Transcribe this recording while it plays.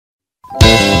What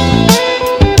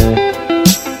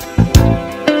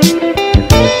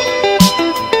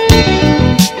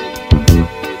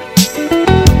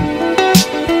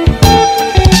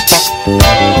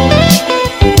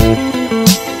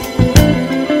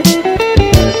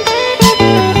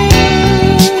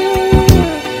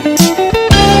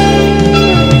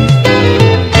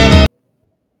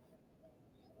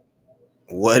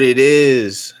it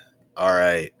is. All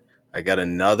right. I got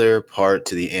another part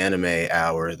to the anime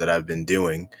hour that I've been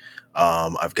doing.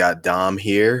 I've got Dom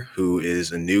here, who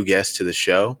is a new guest to the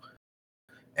show,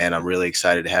 and I'm really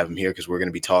excited to have him here because we're going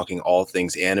to be talking all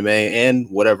things anime and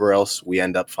whatever else we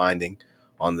end up finding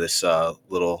on this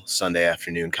little Sunday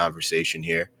afternoon conversation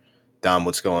here. Dom,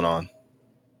 what's going on?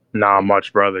 Not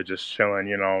much, brother. Just chilling,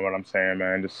 you know what I'm saying,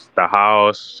 man. Just the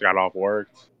house, got off work,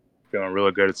 feeling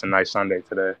really good. It's a nice Sunday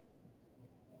today.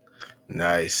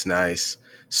 Nice, nice.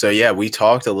 So yeah, we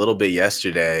talked a little bit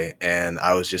yesterday and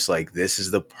I was just like, this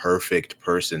is the perfect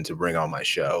person to bring on my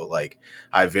show. Like,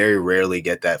 I very rarely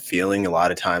get that feeling. A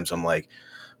lot of times I'm like,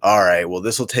 all right, well,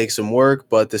 this will take some work,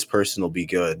 but this person will be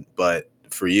good. But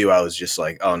for you, I was just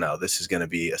like, oh no, this is going to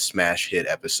be a smash hit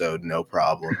episode, no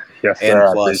problem. Yes, And sir.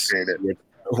 I plus, appreciate it.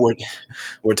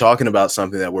 we're talking about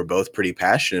something that we're both pretty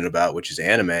passionate about, which is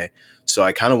anime. So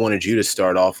I kind of wanted you to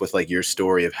start off with like your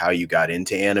story of how you got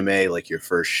into anime, like your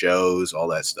first shows, all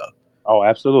that stuff. Oh,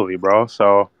 absolutely, bro.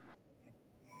 So,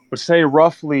 would say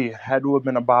roughly had to have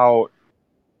been about,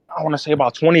 I want to say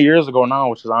about 20 years ago now,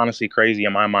 which is honestly crazy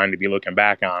in my mind to be looking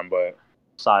back on. But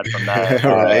aside from that,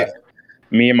 Right.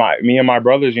 me and my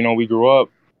brothers, you know, we grew up.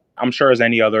 I'm sure as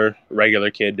any other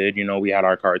regular kid did, you know, we had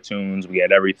our cartoons, we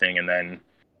had everything, and then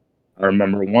I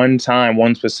remember one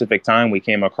specific time, we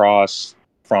came across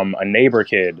from a neighbor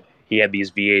kid. He had these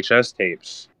VHS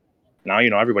tapes. Now, you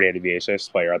know, everybody had a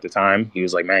VHS player at the time. He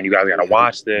was like, man, you guys got to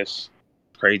watch this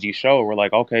crazy show. We're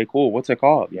like, okay, cool. What's it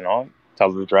called? You know,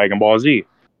 tells us Dragon Ball Z.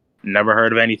 Never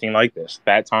heard of anything like this.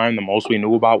 That time, the most we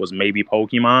knew about was maybe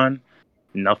Pokemon.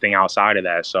 Nothing outside of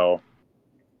that. So,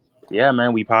 yeah,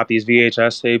 man, we popped these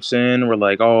VHS tapes in. We're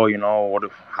like, oh, you know,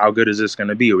 how good is this going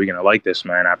to be? Are we going to like this,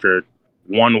 man? After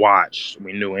one watch,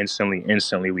 we knew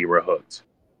instantly we were hooked.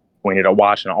 We ended up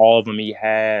watching all of them he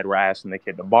had. We're asking the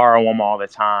kid to borrow them all the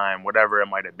time, whatever it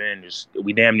might have been. Just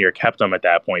we damn near kept them at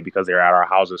that point because they were at our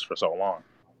houses for so long.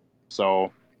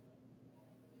 So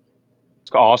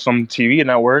it's an awesome TV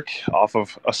network off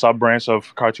of a sub branch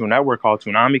of Cartoon Network called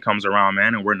Toonami comes around,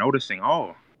 man, and we're noticing,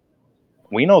 oh,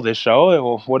 we know this show.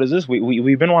 Well, what is this?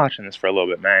 We've been watching this for a little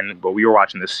bit, man, but we were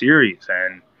watching the series,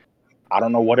 and I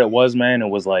don't know what it was, man. It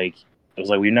was like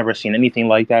we've never seen anything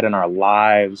like that in our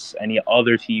lives. Any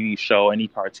other TV show, any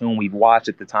cartoon we've watched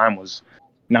at the time was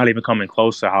not even coming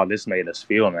close to how this made us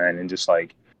feel, man. And just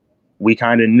like we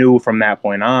kind of knew from that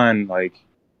point on, like,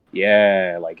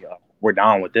 yeah, like we're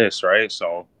down with this, right?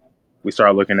 So we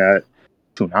started looking at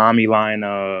Toonami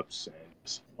lineups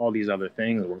and all these other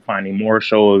things. We're finding more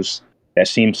shows that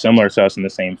seemed similar to us in the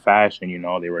same fashion. You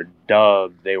know, they were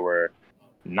dubbed, they were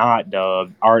not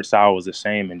dubbed. Art style was the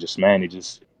same, and just man,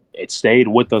 it stayed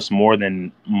with us more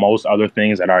than most other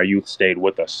things that our youth stayed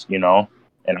with us. You know,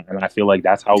 and I feel like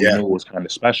that's how we Yeah. knew it was kind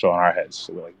of special in our heads.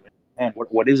 So we're like, man,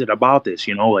 what is it about this?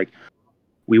 You know, like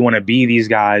we want to be these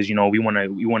guys. You know, we want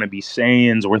to be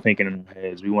Saiyans. We're thinking in our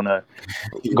heads. We want to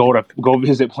go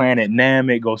visit planet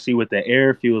Namek, go see what the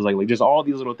air feels like just all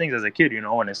these little things as a kid. You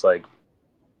know, and it's like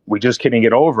we just couldn't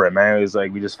get over it, man. It's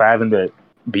like we just fathomed it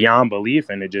beyond belief,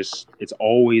 and it's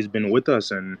always been with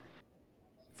us. And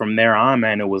from there on,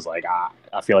 man, it was like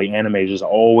I feel like anime just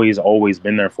always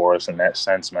been there for us in that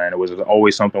sense, man. It was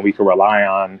always something we could rely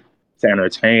on to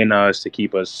entertain us, to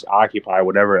keep us occupied,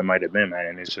 whatever it might have been, man.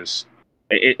 And it's just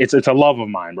it's a love of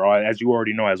mine, bro. As you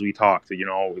already know, as we talked, you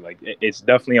know, like it's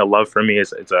definitely a love for me.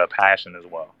 It's a passion as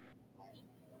well.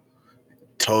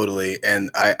 Totally. And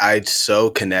I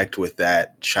so connect with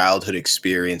that childhood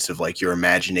experience of like your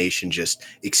imagination just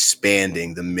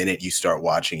expanding the minute you start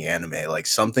watching anime. Like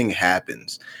something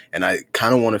happens. And I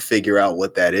kind of want to figure out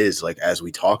what that is, like as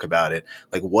we talk about it.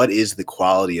 Like, what is the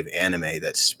quality of anime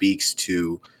that speaks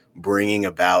to bringing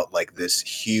about like this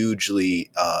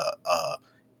hugely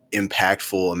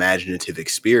impactful imaginative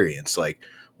experience, like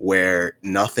where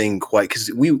nothing quite, because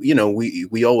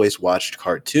we always watched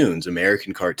cartoons.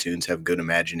 American cartoons have good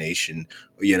imagination,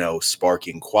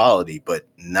 sparking quality, but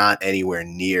not anywhere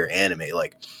near anime.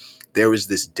 Like there was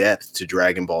this depth to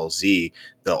Dragon Ball Z,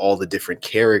 all the different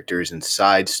characters and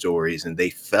side stories, and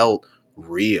they felt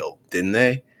real, didn't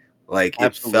they? Like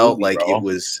it felt Absolutely, like bro. it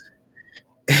was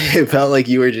it felt like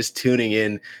you were just tuning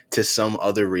in to some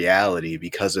other reality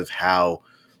because of how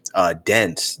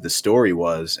dense the story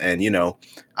was. And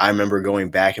I remember going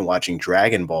back and watching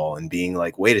Dragon Ball and being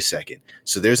like, wait a second,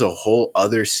 so there's a whole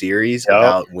other series Yep.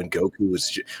 about when Goku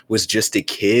was just a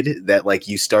kid, that like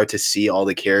you start to see all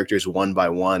the characters one by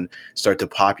one start to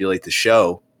populate the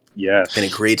show. And it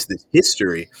Yes. creates this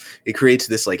history. It creates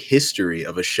this like history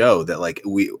of a show that like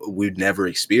we'd never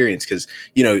experienced. Because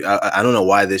I don't know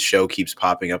why this show keeps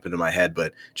popping up into my head,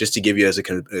 but just to give you as a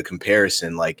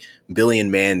comparison, like Billy and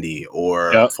Mandy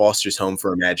or Yep. Foster's Home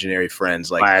for Imaginary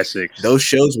Friends, like Classics. those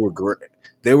shows were great.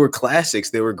 They were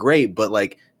classics. They were great. But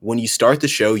like when you start the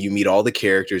show, you meet all the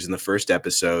characters in the first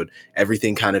episode.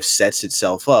 Everything kind of sets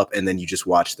itself up, and then you just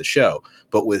watch the show.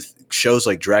 But with shows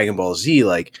like Dragon Ball Z,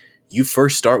 like you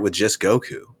first start with just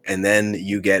Goku, and then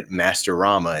you get Master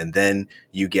Rama, and then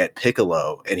you get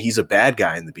Piccolo, and he's a bad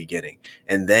guy in the beginning,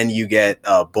 and then you get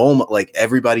Bulma. Like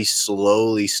everybody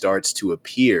slowly starts to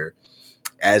appear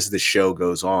as the show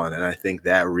goes on, and I think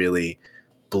that really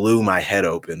blew my head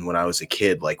open when I was a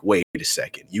kid. Like, wait a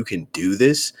second, you can do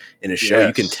this in a show.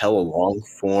 You can Yes. tell a long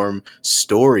form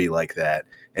story like that.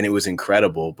 And it was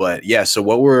incredible. But yeah, so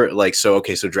what were like, so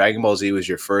okay, so Dragon Ball Z was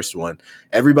your first one.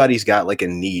 Everybody's got like a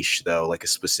niche though, like a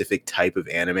specific type of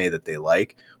anime that they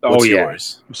like. Oh What's yeah.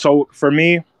 yours? So for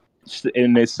me,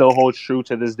 and it still holds true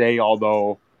to this day,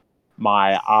 although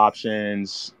my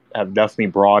options have definitely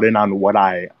broadened on what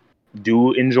I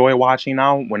do enjoy watching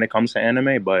now when it comes to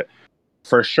anime. But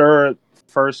for sure,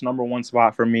 first number one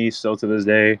spot for me still to this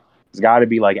day has got to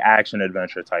be like action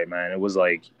adventure type, man. It was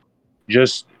like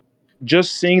just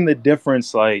just seeing the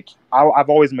difference. Like I've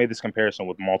always made this comparison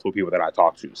with multiple people that I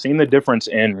talk to, seeing the difference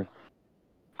in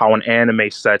how an anime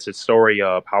sets its story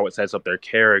up, how it sets up their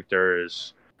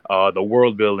characters, the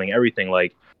world building, everything.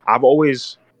 Like I've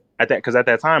always at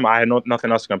that time I had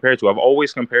nothing else to compare it to. I've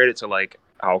always compared it to like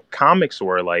how comics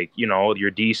were, like your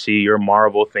DC, your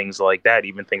Marvel, things like that.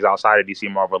 Even things outside of DC,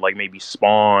 Marvel, like maybe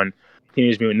Spawn,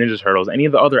 Teenage Mutant Ninja Turtles, any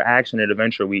of the other action and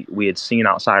adventure we had seen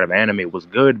outside of anime was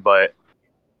good. But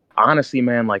honestly,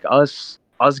 man, like us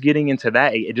getting into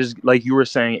that, it just like you were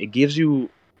saying, it gives you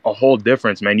a whole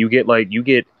difference, man. You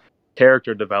get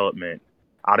character development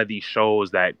out of these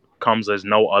shows that comes as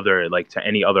no other, like to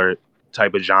any other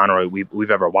type of genre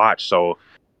we've ever watched. So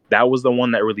that was the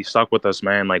one that really stuck with us,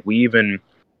 man. Like we even,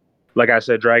 like I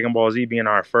said, Dragon Ball Z being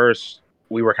our first,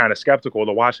 we were kind of skeptical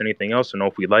to watch anything else to know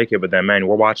if we like it. But then, man,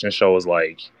 we're watching shows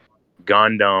like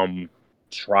Gundam,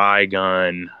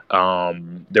 Trigun.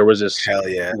 There was this Hell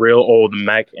yeah. real old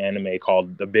mech anime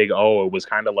called The Big O. It was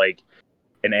kind of like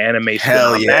an anime spin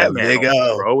Hell on yeah, Batman, Big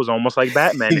almost, O. bro. It was almost like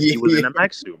Batman if he was in a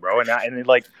mech suit, bro. And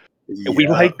we Yeah.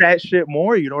 like that shit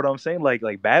more. You know what I'm saying? Like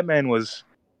Batman was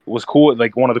cool,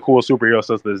 like one of the coolest superheroes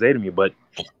to this day to me. But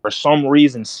for some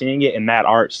reason, seeing it in that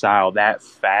art style, that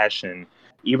fashion,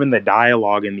 even the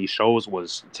dialogue in these shows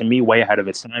was to me way ahead of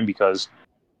its time because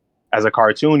as a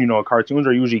cartoon, cartoons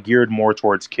are usually geared more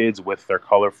towards kids with their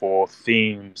colorful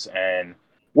themes and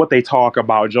what they talk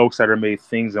about, jokes that are made,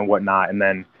 things and whatnot. And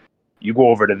then you go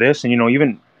over to this, and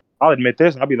even I'll admit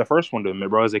this, I'll be the first one to admit,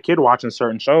 bro. As a kid watching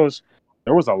certain shows,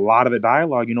 there was a lot of the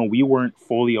dialogue, we weren't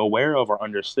fully aware of or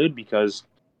understood because,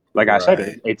 like I said,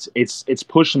 Right. it's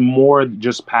pushed more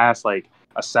just past like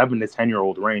a 7 to 10 year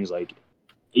old range. Like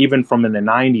even from in the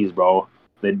 '90s, bro,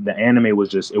 the anime was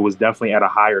just, it was definitely at a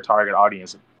higher target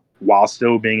audience while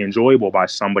still being enjoyable by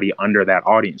somebody under that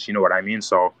audience. You know what I mean?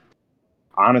 So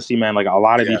honestly, man, like a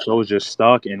lot of Yeah. these shows just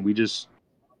stuck, and we just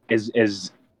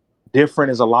as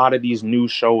different as a lot of these new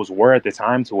shows were at the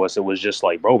time to us, it was just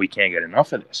like, bro, we can't get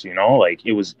enough of this. Like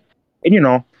it was, and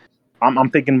I'm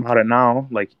thinking about it now,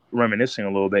 like reminiscing a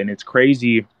little bit, and it's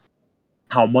crazy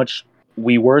how much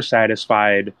we were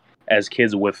satisfied as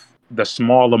kids with the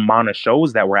small amount of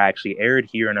shows that were actually aired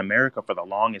here in America for the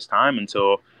longest time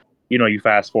until you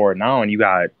fast forward now and you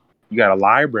got a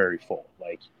library full,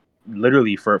 like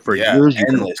literally for Yeah. years you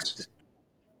can watch. Endless.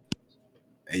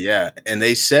 Yeah, and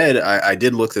they said I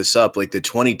did look this up. Like the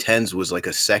 2010s was like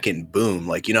a second boom.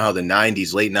 Like how the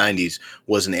 90s, late 90s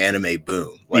was an anime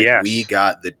boom. Like Yes. we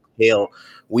got the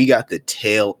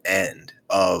tail end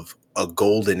of a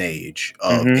golden age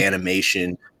of Mm-hmm.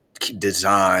 animation,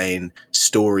 design,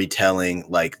 storytelling.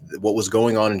 Like what was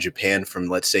going on in Japan from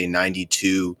let's say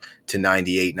 92 to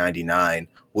 98, 99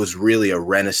 was really a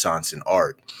renaissance in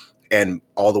art. And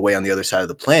all the way on the other side of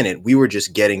the planet, we were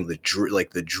just getting the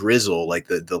drizzle, like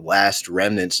the last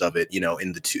remnants of it, in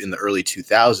the early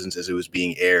 2000s as it was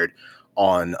being aired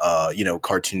on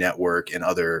Cartoon Network and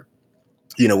other,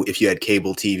 if you had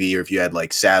cable TV or if you had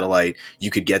like satellite, you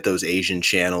could get those Asian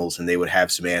channels and they would have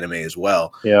some anime as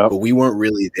well. Yeah. But we weren't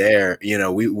really there,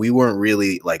 we weren't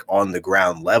really like on the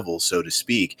ground level, so to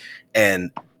speak.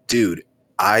 And dude,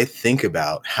 I think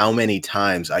about how many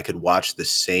times I could watch the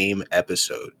same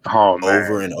episode Oh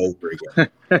over man. and over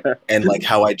again, and like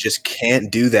how I just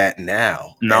can't do that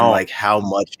now, and No. like how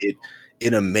much it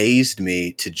amazed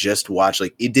me to just watch.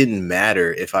 Like, it didn't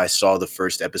matter if I saw the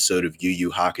first episode of Yu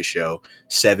Yu Hakusho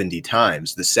 70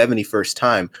 times. The 71st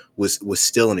time was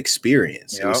still an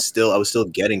experience. It was Yep. still, I was still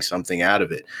getting something out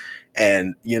of it.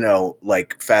 And,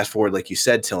 like, fast forward, like you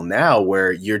said, till now,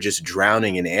 where you're just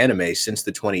drowning in anime since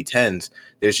the 2010s.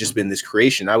 There's just been this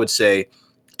creation, I would say,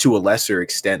 to a lesser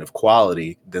extent of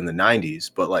quality than the 90s,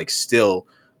 but like still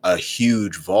a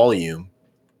huge volume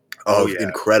Oh of yeah.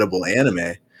 incredible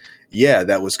anime, yeah,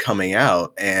 that was coming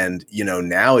out. And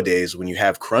nowadays, when you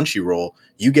have Crunchyroll,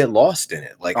 you get lost in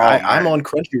it. Like, Oh I'm man. on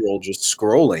Crunchyroll just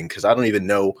scrolling because I don't even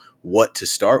know what to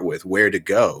start with, where to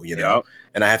go, Yep.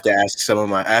 and I have to ask some of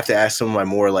my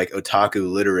more like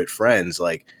otaku literate friends,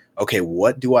 like, okay,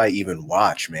 what do I even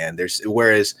watch, man?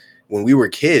 Whereas when we were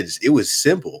kids, it was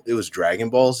simple. It was Dragon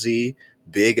Ball Z,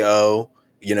 Big O,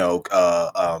 I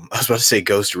was about to say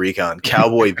Ghost Recon,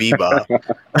 Cowboy Bebop,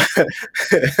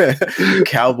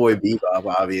 Cowboy Bebop,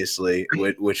 obviously,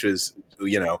 which was,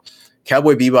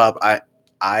 Cowboy Bebop.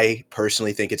 I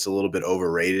personally think it's a little bit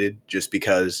overrated, just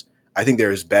because I think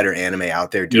there's better anime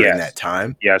out there during that Yes.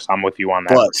 time. Yes, I'm with you on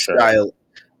that But for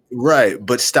sure.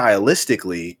 but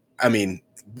stylistically, I mean,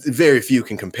 very few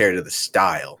can compare to the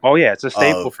style Oh yeah, it's a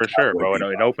staple of for sure, Cowboy bro. It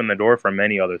Bebop. opened the door for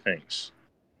many other things.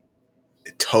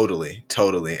 Totally,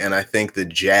 totally. And I think the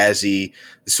jazzy,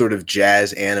 sort of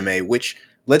jazz anime, which,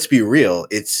 let's be real,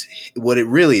 it's what it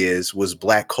really is, was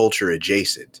black culture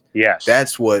adjacent. Yes.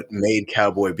 That's what made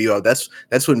Cowboy Bebop.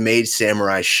 That's what made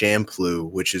Samurai Champloo,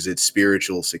 which is its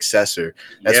spiritual successor.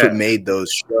 That's what Yeah. made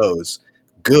those shows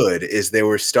good, is they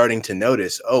were starting to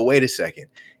notice, oh, wait a second.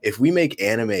 If we make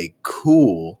anime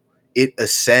cool, it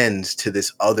ascends to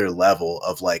this other level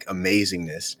of like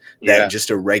amazingness that Yeah. just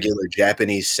a regular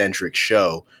Japanese centric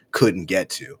show couldn't get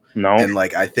to. No. And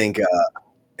like, I think,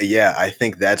 yeah, I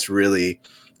think that's really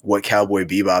what Cowboy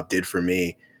Bebop did for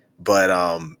me. But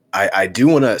I do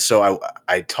want to. So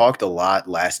I talked a lot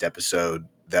last episode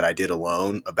that I did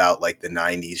alone about like the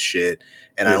 90s shit,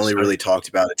 and I Yes, only sir. really talked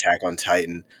about Attack on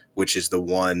Titan, which is the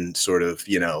one sort of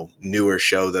newer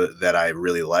show that I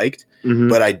really liked. Hmm.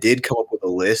 But I did come up with a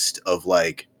list of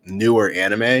like newer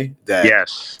anime that,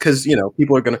 Yes. because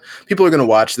people are gonna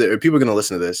watch that, or people are gonna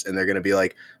listen to this, and they're gonna be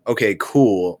like, okay,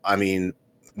 cool. I mean,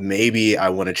 maybe I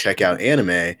want to check out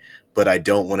anime, but I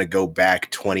don't want to go back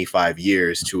 25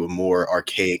 years to a more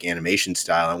archaic animation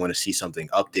style. I want to see something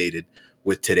updated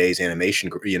with today's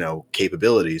animation,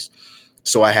 capabilities.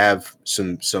 So I have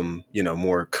some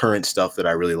more current stuff that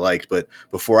I really liked. But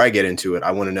before I get into it,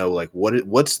 I want to know, like,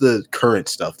 what's the current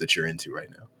stuff that you're into right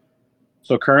now?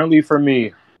 So currently for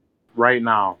me, right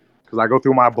now, because I go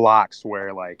through my blocks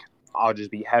where like I'll just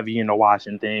be heavy into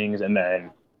watching things, and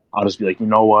then I'll just be like, you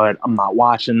know what, I'm not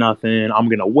watching nothing. I'm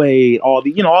gonna wait. All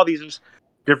these just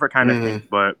different kind of things. Mm-hmm.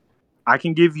 But I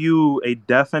can give you a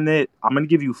definite. I'm gonna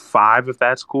give you five if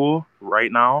that's cool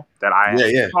right now. That I Yeah,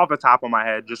 yeah. off the top of my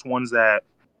head, just ones that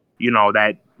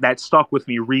that stuck with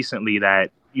me recently.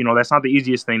 That that's not the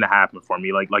easiest thing to happen for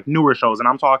me. Like newer shows, and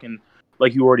I'm talking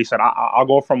like you already said. I'll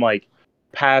go from like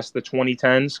past the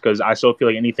 2010s because I still feel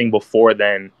like anything before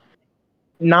then.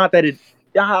 Not that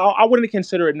I wouldn't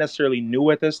consider it necessarily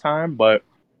new at this time, but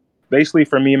basically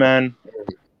for me, man,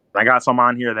 I got some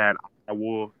on here that I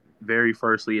will very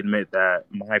firstly admit that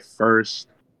my first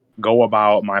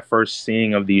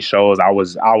seeing of these shows, I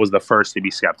was the first to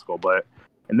be skeptical. But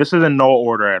and this is in no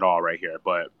order at all right here,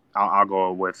 but I'll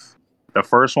go with the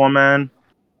first one, man.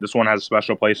 This one has a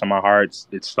special place in my heart.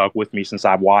 It's stuck with me since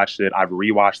I've watched it. I've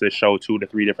rewatched this show 2 to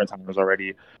 3 different times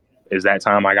already. Is that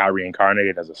time I got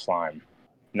reincarnated as a slime?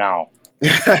 Now,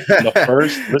 the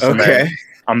first, listen, man. Okay.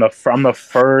 I'm the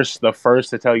first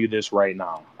to tell you this right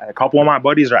now. A couple of my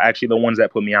buddies are actually the ones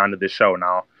that put me onto this show.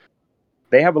 Now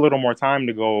they have a little more time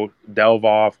to go delve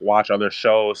off, watch other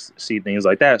shows, see things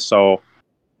like that. So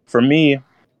for me,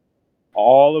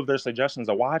 all of their suggestions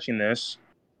of watching this,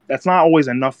 that's not always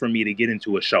enough for me to get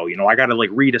into a show. I got to like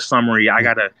read a summary. I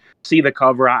got to see the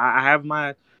cover. I have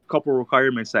my couple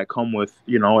requirements that come with,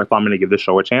 if I'm going to give this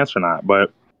show a chance or not.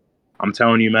 But I'm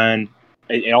telling you, man,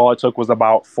 all it took was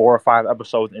about 4 or 5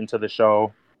 episodes into the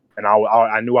show. And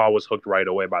I knew I was hooked right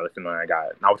away by the feeling I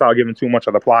got. Now, without giving too much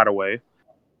of the plot away,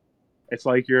 it's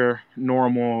like your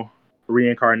normal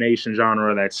reincarnation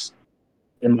genre that's,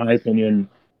 in my opinion,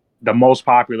 the most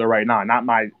popular right now. Not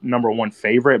my number one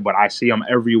favorite, but I see them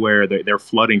everywhere. They're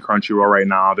flooding Crunchyroll right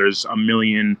now. There's a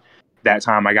million that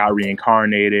time I got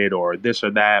reincarnated or this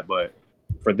or that. But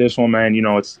for this one, man,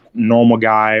 it's normal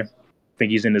guy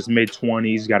think he's in his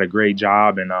mid-20s, got a great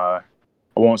job, and I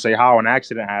won't say how an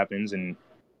accident happens, and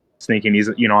thinking he's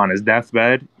on his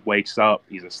deathbed, wakes up,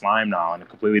 he's a slime now in a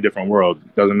completely different world.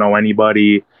 Doesn't know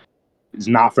anybody, is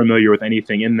not familiar with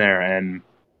anything in there, and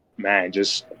man,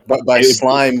 just But by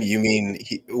slime, you mean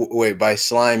by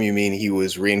slime you mean he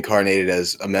was reincarnated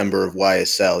as a member of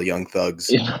YSL, Young Thugs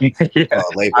yeah,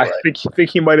 label, I right? think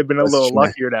he might have been a That's little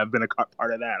luckier to have been a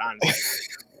part of that, honestly,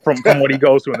 from what he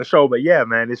goes through in the show. But yeah,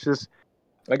 man, it's just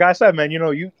like I said, man.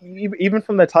 You even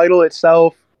from the title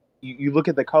itself, you look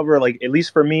at the cover. Like, at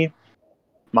least for me,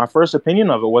 my first opinion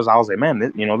of it was, I was like, man,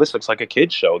 this looks like a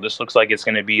kid's show. This looks like it's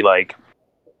gonna be like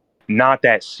not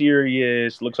that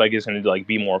serious. Looks like it's gonna like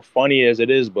be more funny as it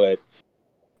is. But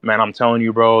man, I'm telling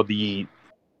you, bro, the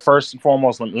first and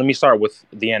foremost, let me start with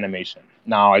the animation.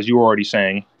 Now, as you were already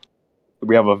saying,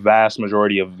 we have a vast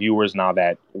majority of viewers now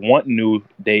that want new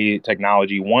day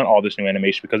technology, want all this new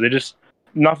animation, because it just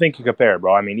nothing can compare,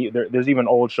 bro. I mean, there's even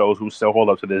old shows who still hold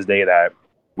up to this day that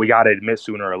we gotta admit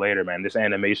sooner or later, man. This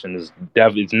animation is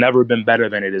it's never been better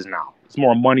than it is now. It's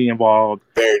more money involved,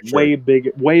 Very true. way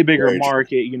bigger Very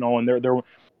market, and they're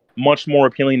much more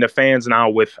appealing to fans now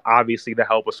with obviously the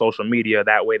help of social media.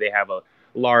 That way, they have a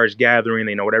large gathering.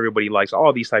 They know what everybody likes,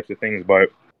 all these types of things. But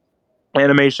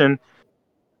animation,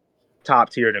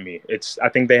 top tier to me. I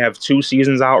think they have 2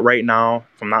 seasons out right now.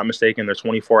 If I'm not mistaken, they're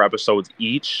 24 episodes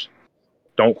each.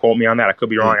 Don't quote me on that. I could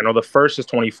be wrong. I know the first is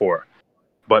 24.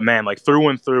 But man, like through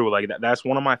and through, like that's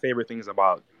one of my favorite things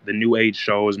about the new age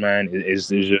shows, man, is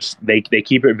just they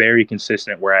keep it very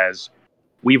consistent. Whereas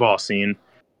we've all seen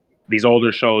these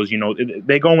older shows,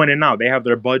 they go in and out. They have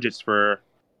their budgets for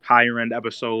higher end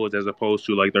episodes as opposed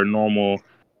to like their normal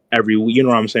every week. You know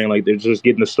what I'm saying? Like they're just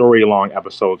getting the story along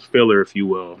episodes, filler, if you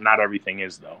will. Not everything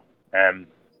is though. And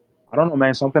I don't know,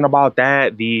 man. Something about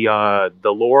that. The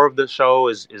lore of the show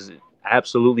is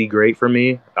absolutely great for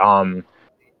me.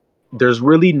 There's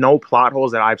really no plot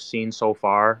holes that I've seen so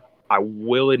far. I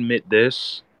will admit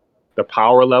this: the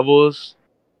power levels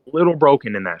a little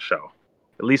broken in that show,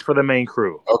 at least for the main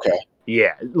crew. Okay.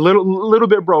 Yeah, little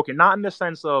bit broken. Not in the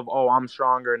sense of, oh, I'm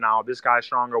stronger now, this guy's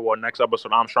stronger, well, next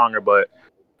episode I'm stronger. But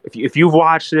if you've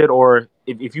watched it, or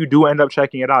if you do end up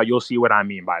checking it out, you'll see what I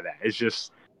mean by that. It's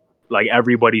just like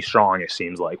everybody's strong, it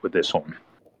seems like, with this one.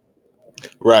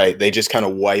 Right. They just kind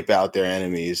of wipe out their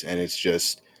enemies, and it's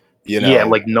just, Yeah,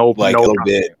 like no like a little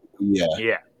nothing. bit. Yeah.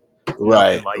 Yeah, nothing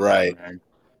Right. like Right. that, man.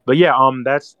 But yeah,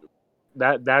 that's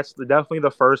definitely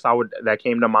the first that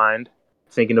came to mind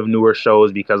thinking of newer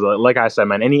shows, because like I said,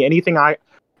 man, anything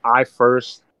I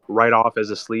first write off as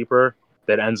a sleeper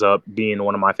that ends up being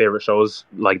one of my favorite shows,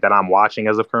 like that I'm watching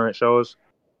as of current shows,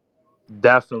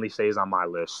 definitely stays on my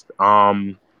list.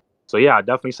 So yeah, I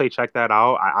definitely say check that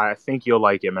out. I think you'll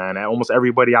like it, man. Almost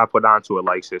everybody I put onto it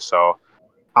likes it, so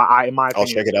I in my I'll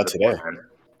opinion, check it's it a out good today. one, man.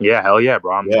 Yeah, hell yeah,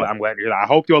 bro. Yeah. I'm glad to hear that. I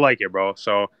hope you'll like it, bro.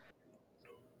 So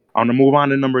I'm gonna move on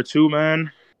to number 2, man,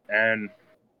 and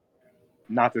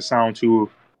not to sound too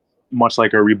much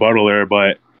like a rebuttaler,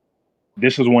 but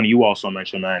this is one you also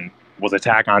mentioned, man, was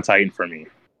Attack on Titan for me.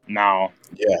 Now,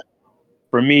 Yeah.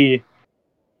 for me,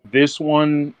 this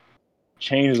one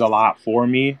changed a lot for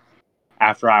me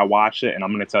after I watched it, and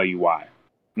I'm going to tell you why.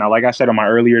 Now, like I said, in my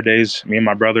earlier days, me and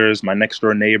my brothers, my next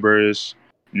door neighbors,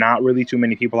 not really too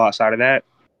many people outside of that.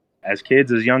 As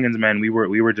kids, as youngins, man, we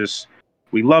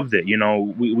loved it.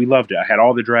 We loved it. I had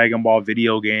all the Dragon Ball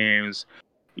video games.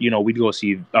 We'd go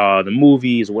see the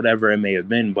movies, whatever it may have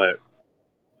been. But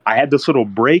I had this little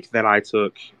break that I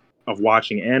took of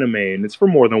watching anime, and it's for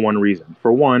more than one reason.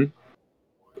 For one,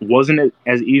 wasn't it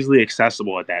as easily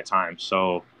accessible at that time.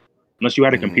 So unless you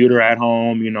had a computer at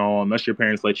home, unless your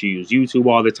parents let you use YouTube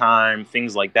all the time,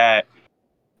 things like that,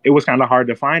 it was kind of hard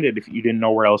to find it if you didn't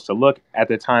know where else to look at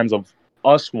the times of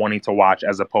us wanting to watch,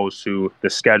 as opposed to the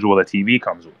schedule that TV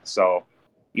comes with. So,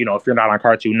 if you're not on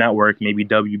Cartoon Network, maybe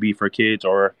WB for kids,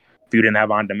 or if you didn't have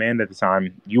on demand at the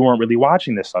time, you weren't really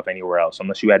watching this stuff anywhere else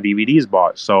unless you had DVDs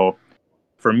bought. So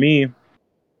for me,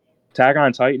 Attack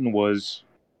on Titan was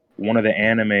one of the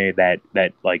anime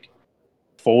that like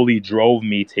fully drove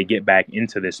me to get back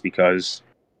into this, because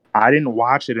I didn't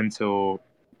watch it until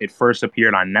it first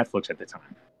appeared on Netflix at the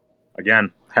time.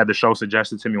 Again, had the show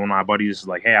suggested to me. One of my buddies was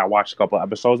like, hey, I watched a couple of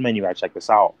episodes, man, you gotta check this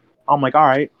out. I'm like, all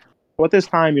right. Well, at this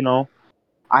time,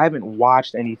 I haven't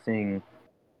watched anything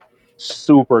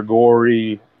super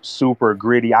gory, super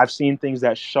gritty. I've seen things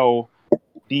that show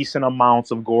decent amounts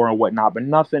of gore and whatnot, but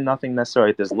nothing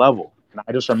necessarily at this level. And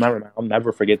I just remember, man, I'll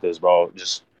never forget this, bro.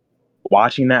 Just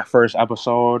watching that first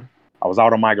episode, I was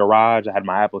out in my garage. I had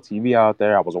my Apple TV out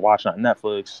there. I was watching on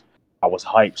Netflix. I was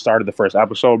hyped. Started the first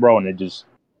episode, bro, and it just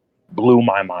blew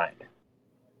my mind.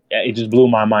 it just blew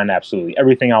my mind absolutely.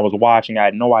 Everything I was watching, I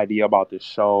had no idea about this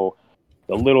show.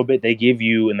 The little bit they give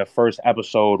you in the first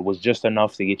episode was just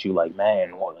enough to get you like,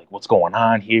 man, what's going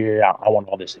on here? I want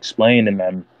all this explained, and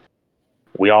then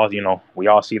we all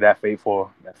see that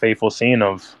fateful scene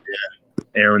of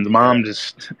Aaron's Yeah. mom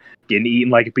just getting eaten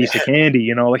like a piece of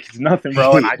candy, like it's nothing,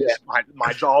 bro. And I Yeah. just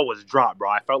my jaw was dropped, bro.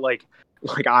 I felt like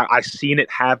I seen it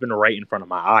happen right in front of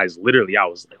my eyes. Literally, I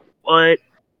was like, what?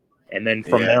 And then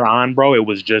from Yeah. there on, bro, it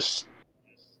was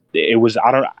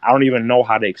I don't even know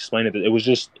how to explain it. It was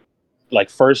just like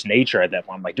first nature at that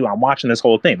point. I'm like, dude, I'm watching this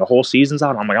whole thing. The whole season's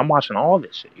out. I'm like, I'm watching all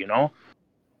this shit.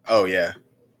 Oh yeah.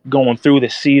 Going through the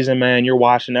season, man, you're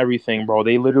watching everything, bro.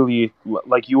 They literally,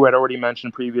 like you had already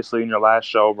mentioned previously in your last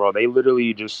show, bro, they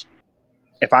literally just,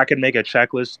 if I could make a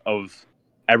checklist of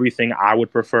everything I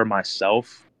would prefer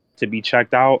myself to be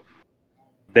checked out,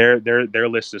 their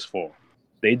list is full.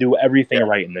 They do everything Yeah.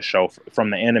 right in the show, from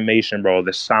the animation, bro,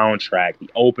 the soundtrack, the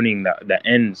opening, the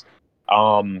ends,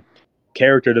 um,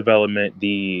 character development,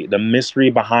 the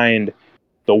mystery behind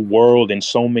the world in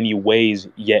so many ways.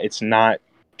 Yet it's not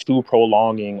too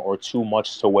prolonging or too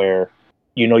much to where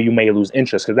you may lose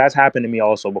interest, because that's happened to me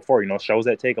also before. Shows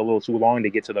that take a little too long to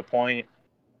get to the point,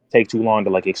 take too long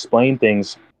to like explain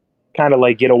things, kind of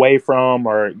like get away from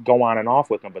or go on and off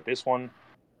with them. But this one,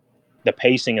 the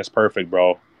pacing is perfect,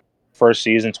 bro. First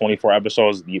season, 24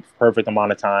 episodes, the perfect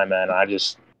amount of time, man. I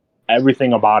just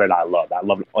everything about it I loved. I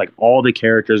loved like all the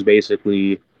characters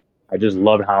basically. I just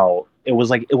loved how it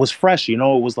was fresh, It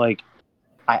was like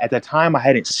at the time I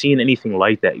hadn't seen anything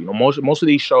like that. Most of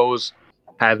these shows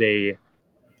have a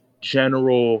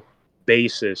general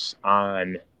basis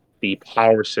on the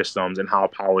power systems and how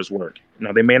powers work.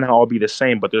 Now they may not all be the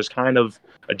same, but there's kind of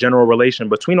a general relation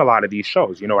between a lot of these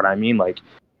shows. You know what I mean? Like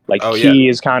Oh yeah. Ki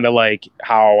is kind of like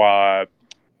how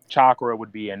Chakra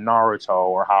would be in Naruto,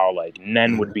 or how like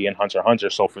Nen would Mhm. be in Hunter x Hunter.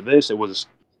 So for this, it was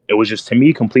just to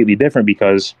me completely different,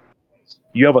 because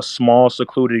you have a small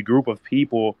secluded group of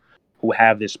people who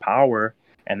have this power,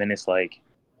 and then it's like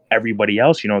everybody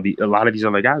else, a lot of these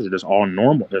other guys are just all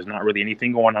normal. There's not really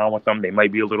anything going on with them. They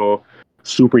might be a little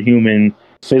superhuman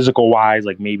physical wise,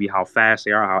 like maybe how fast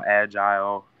they are, how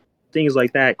agile, things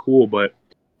like that. Cool. But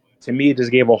to me, it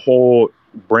just gave a whole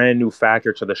brand new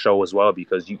factor to the show as well,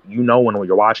 because when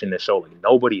you're watching this show, like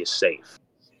nobody is safe.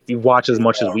 If you watch as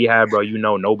much as we have, bro,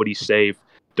 nobody's safe.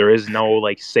 There is no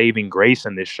like saving grace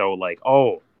in this show. Like,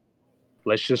 oh,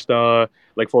 let's just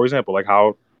like, for example, like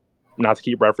how, not to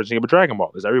keep referencing it, but Dragon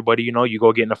Ball is everybody, you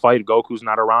go get in a fight, Goku's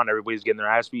not around, everybody's getting their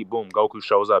ass beat, boom, Goku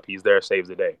shows up, he's there, saves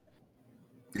the day.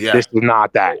 Yeah. This is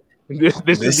not that. This is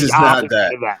This the is not opposite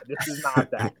that. of that. This is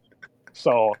not that.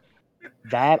 So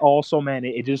that also, man,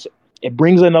 it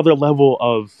brings another level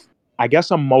of, I guess,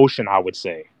 emotion, I would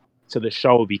say, to the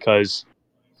show, because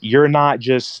you're not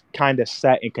just kind of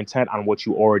set and content on what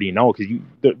you already know, because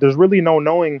there's really no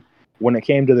knowing when it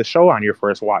came to the show on your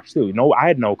first watch too. I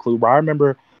had no clue, bro. I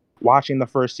remember watching the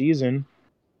first season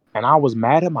and I was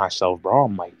mad at myself, bro.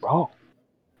 I'm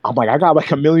like, I got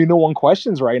like a million and one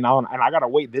questions right now, and I gotta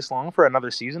wait this long for another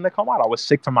season to come out. I was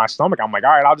sick to my stomach. I'm like, all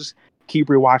right, I'll just keep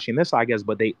rewatching this, I guess.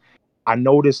 But I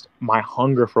noticed my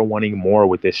hunger for wanting more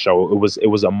with this show. It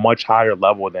was a much higher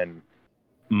level than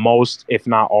most, if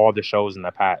not all, the shows in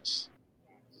the past.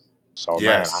 So,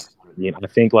 man, Yes. I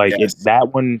think like Yes.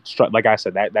 that one struck, like I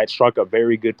said, that struck a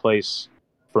very good place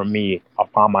for me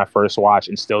upon my first watch,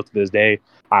 and still to this day,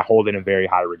 I hold it in very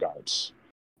high regards.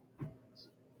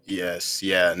 Yes,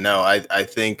 yeah, no, I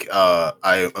think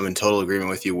I'm in total agreement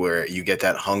with you, where you get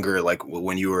that hunger like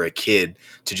when you were a kid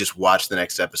to just watch the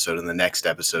next episode and the next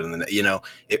episode, and then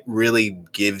it really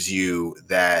gives you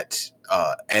that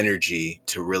energy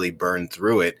to really burn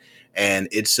through it. And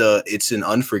it's an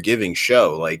unforgiving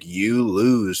show. Like, you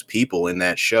lose people in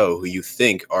that show who you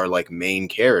think are like main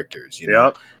characters.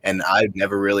 Yep, And I've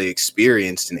never really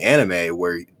experienced an anime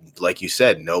where, like you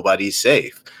said, nobody's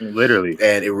safe, literally.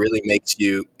 and it really makes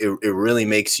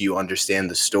you understand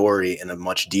the story in a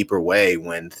much deeper way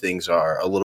when things are a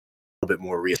little bit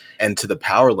more real. And to the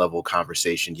power level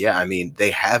conversation, yeah, I mean,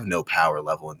 they have no power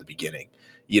level in the beginning.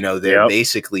 They're Yep.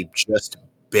 basically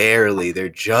they're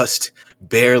just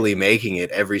barely making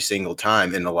it every single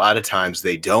time, and a lot of times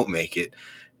they don't make it,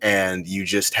 and you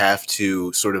just have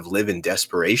to sort of live in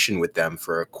desperation with them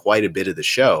for quite a bit of the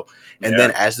show. And Yeah.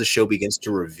 then as the show begins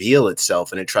to reveal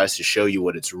itself and it tries to show you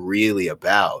what it's really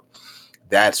about,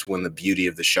 that's when the beauty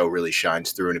of the show really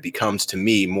shines through, and it becomes, to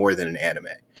me, more than an anime.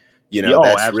 Yo,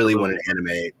 That's really when an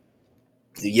absolutely. anime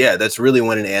yeah, that's really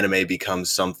when an anime becomes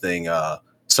something to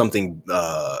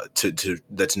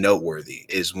that's noteworthy,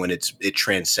 is when it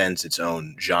transcends its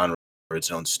own genre, or its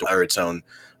own story, or its own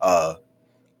uh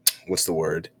what's the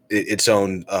word? Its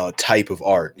own type of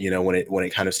art. You know, when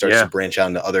it kind of starts to Yeah. branch out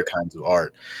into other kinds of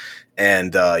art.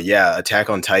 And yeah, Attack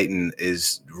on Titan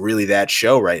is really that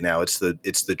show right now. It's the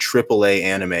AAA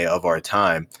anime of our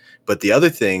time. But the other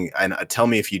thing, and tell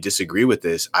me if you disagree with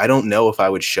this, I don't know if I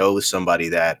would show somebody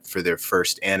that for their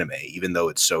first anime, even though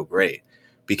it's so great,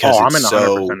 Oh, because I'm it's in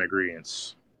so, 100%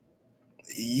 agreement.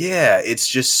 yeah, it's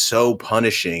just so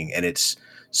punishing and it's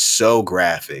so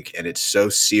graphic and it's so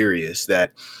serious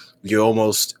that you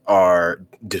almost are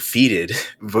defeated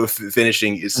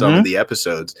finishing some Hmm. of the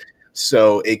episodes.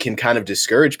 So it can kind of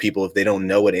discourage people if they don't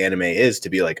know what anime is to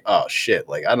be like, oh shit,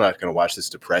 like I'm not gonna watch this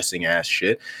depressing ass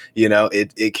shit. You know,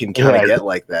 it can kind of Yeah, get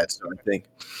like that. So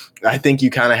I think you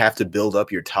kind of have to build up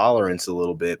your tolerance a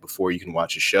little bit before you can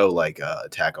watch a show like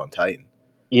Attack on Titan.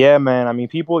 yeah, man. I mean,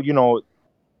 people,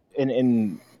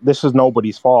 and this is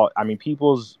nobody's fault. I mean,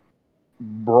 people's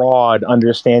broad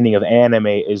understanding of anime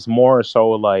is more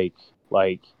so like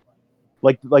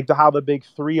how the big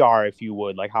three are, if you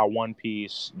would, like how One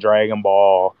Piece, Dragon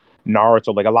Ball,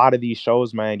 Naruto, like a lot of these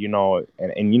shows, man,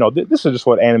 and this is just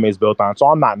what anime is built on. So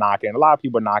I'm not knocking. A lot of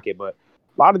people knock it, but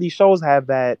a lot of these shows have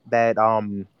that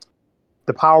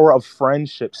the power of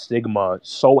friendship stigma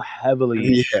so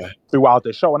heavily Yeah, throughout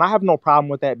the show, and I have no problem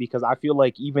with that because I feel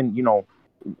like even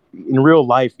in real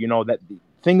life, that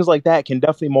things like that can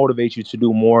definitely motivate you to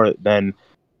do more than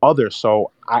others.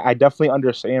 So I definitely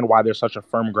understand why there's such a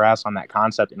firm grasp on that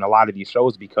concept in a lot of these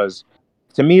shows because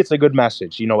to me it's a good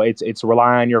message. It's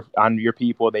rely on your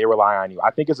people, they rely on you. I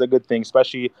think it's a good thing,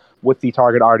 especially with the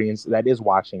target audience that is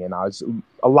watching it now. It's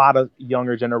a lot of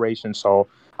younger generation. So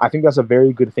I think that's a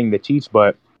very good thing to teach.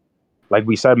 But like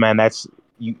we said, man, that's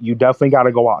you definitely got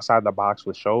to go outside the box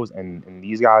with shows, and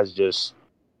these guys just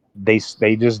they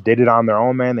just did it on their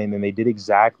own, man, and then they did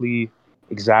exactly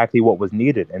what was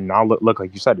needed. And now look,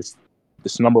 like you said,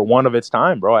 it's number one of its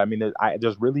time, bro. I mean,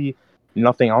 there's really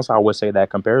nothing else I would say that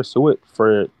compares to it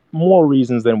for more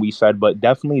reasons than we said, but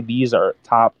definitely these are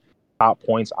top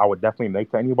points I would definitely make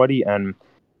to anybody. And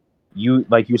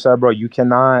like you said, bro, you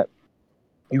can't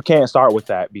start with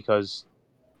that because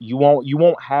you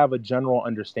won't have a general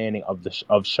understanding of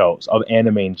of shows of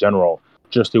anime in general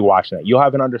just through watching it. You'll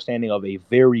have an understanding of a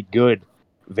very good,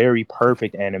 very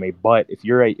perfect anime. But if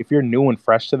you're new and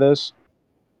fresh to this,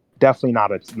 definitely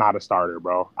not a starter,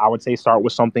 bro. I would say start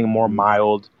with something more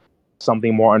mild,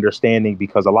 something more understanding,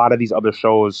 because a lot of these other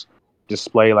shows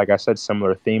display, like I said,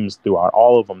 similar themes throughout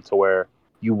all of them, to where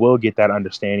you will get that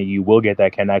understanding, you will get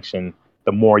that connection.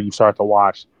 The more you start to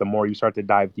watch, the more you start to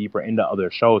dive deeper into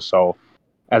other shows. So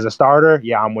as a starter,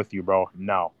 yeah, I'm with you, bro.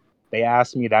 No, they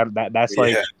asked me that's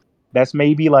yeah, that's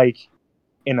maybe like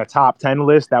in a top 10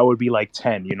 list. That would be like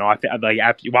 10. I think like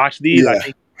after you watch these, I yeah,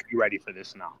 think you're ready for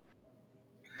this now.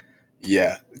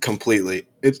 yeah, completely.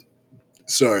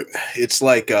 Sorry, it's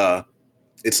like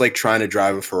trying to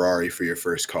drive a Ferrari for your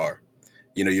first car.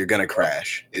 You know, you're gonna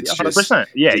crash. Yeah, It's just 100%.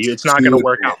 Yeah, it's it's not gonna too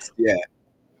work out. advanced. Yeah,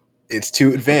 it's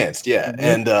too advanced. Yeah, Mhm.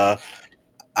 and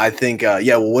I think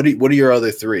yeah. Well, what are your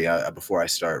other three before I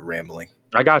start rambling?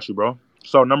 I got you, bro.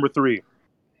 So number three,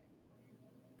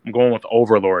 I'm going with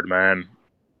Overlord, man.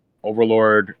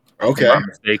 Overlord, if I'm Okay, not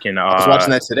mistaken. I was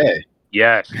watching that today.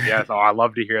 Yes, yes. Oh, I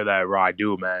love to hear that, bro. I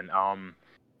do, man.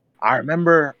 I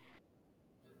remember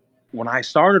when I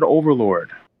started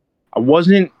Overlord, I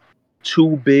wasn't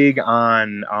too big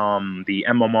on the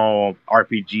MMO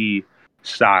RPG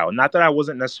style. Not that I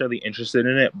wasn't necessarily interested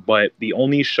in it, but the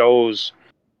only shows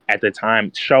at the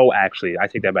time, show actually, I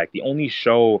take that back. The only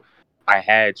show I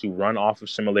had to run off of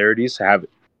similarities to have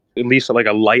at least like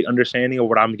a light understanding of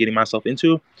what I'm getting myself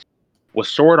into was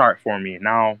Sword Art for me.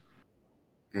 Now,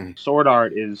 Mm. Sword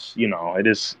Art is, it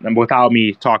is, without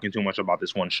me talking too much about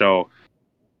this one show,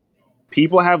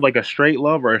 people have like a straight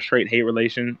love or a straight hate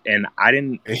relation, and I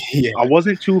Yeah.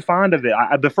 wasn't too fond of it.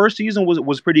 The first season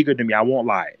was pretty good to me. I won't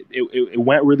lie. It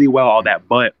went really well, all that.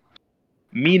 But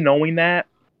me knowing that,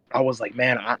 I was like,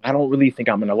 man, I don't really think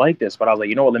I'm gonna like this. But I was like,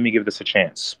 you know what? Let me give this a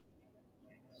chance.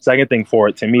 Second thing for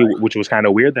it to me, which was kind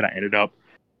of weird that I ended up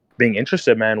being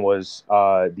interested, man, was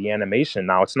the animation.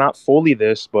 Now it's not fully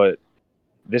this, but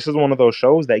this is one of those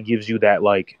shows that gives you that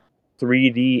like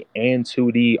 3D and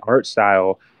 2D art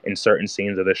style in certain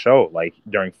scenes of the show, like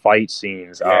during fight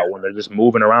scenes, Yeah. when they're just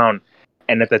moving around.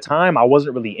 And at the time, I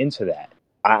wasn't really into that.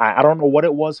 I don't know what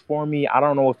it was for me. I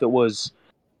don't know if it was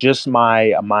just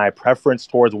my preference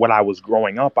towards what I was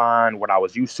growing up on, what I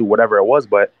was used to, whatever it was.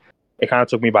 But it kind of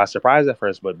took me by surprise at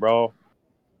first. But bro,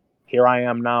 here I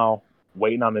am now,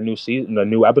 waiting on the new season, the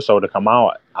new episode to come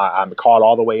out. I'm caught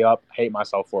all the way up. Hate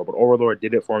myself for it, but Overlord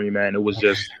did it for me, man. It was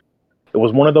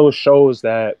one of those shows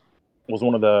that was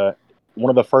one of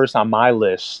the first on my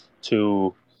list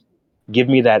to give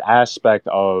me that aspect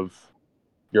of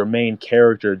your main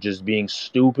character just being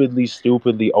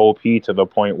stupidly OP to the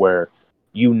point where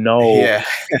Yeah.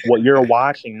 what you're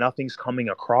watching, nothing's coming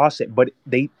across it. But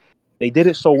they did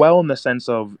it so well in the sense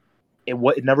of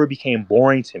it never became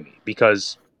boring to me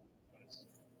because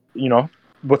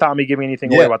without me giving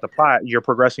anything away Yeah. about the plot, you're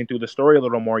progressing through the story a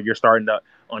little more. You're starting to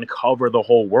uncover the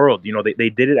whole world. They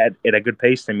did it at a good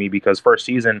pace to me because first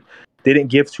season didn't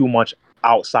give too much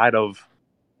outside of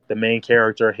the main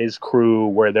character, his crew,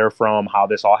 where they're from, how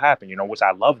this all happened, which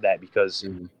I love that because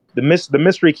Mhm. the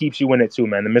mystery keeps you in it too,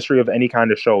 man. The mystery of any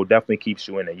kind of show definitely keeps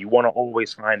you in it. You want to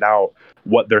always find out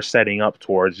what they're setting up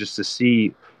towards just to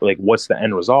see like what's the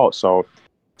end result. So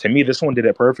to me, this one did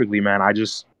it perfectly, man.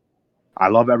 I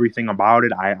love everything about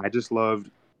it. I just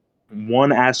loved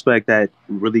one aspect that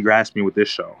really grasped me with this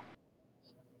show.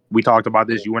 We talked about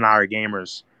this. You and I are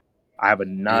gamers. I have a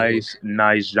Mhm.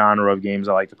 nice genre of games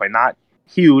I like to play. Not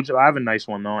huge, but I have a nice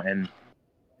one though. And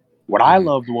what I Mhm.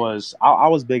 loved was I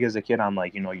was big as a kid on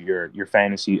like your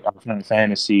fantasy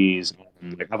fantasies.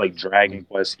 Like I like Dragon Mhm.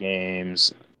 Quest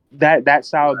games. That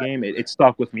style game it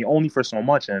stuck with me only for so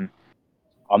much, and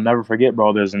I'll never forget,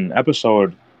 bro. There's an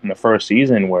episode in the first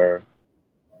season where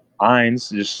Heinz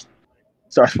just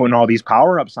starts putting all these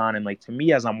power ups on, and like to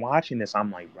me as I'm watching this,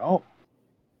 I'm like, bro,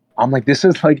 this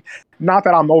is like, not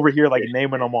that I'm over here like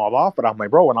naming them all off, but I'm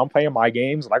like, bro, when I'm playing my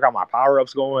games, like I got my power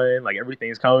ups going, like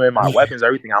everything's coming, my weapons,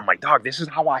 everything. I'm like, dog, this is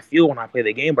how I feel when I play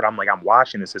the game. But I'm like, I'm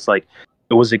watching this. It's like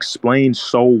it was explained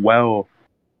so well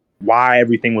why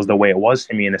everything was the way it was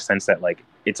to me in the sense that like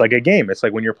it's like a game. It's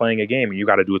like when you're playing a game and you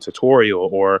got to do a tutorial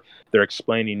or they're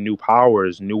explaining new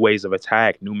powers, new ways of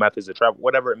attack, new methods of travel,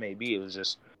 whatever it may be. It was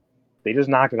just they just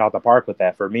knocked it out the park with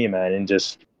that for me, man. And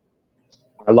just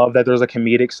I love that there's a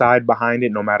comedic side behind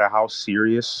it, no matter how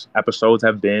serious episodes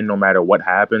have been, no matter what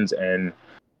happens. And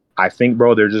I think,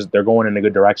 bro, they're going in a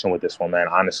good direction with this one, man.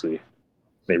 Honestly,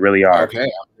 they really are.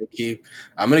 Okay,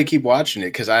 I'm gonna keep watching it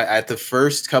because I at the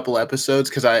first couple episodes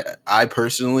because I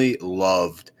personally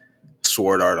loved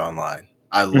Sword Art Online.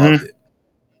 I loved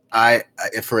Mm-hmm.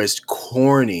 it. For as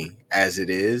corny as it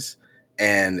is,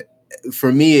 and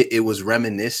for me, it was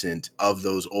reminiscent of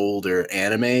those older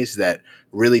animes that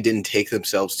really didn't take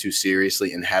themselves too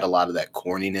seriously and had a lot of that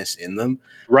corniness in them,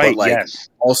 but Right? like Yes.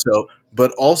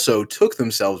 also took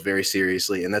themselves very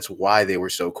seriously, and that's why they were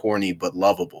so corny but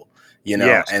lovable,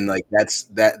 Yes. and like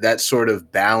that sort of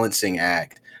balancing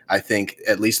act. I think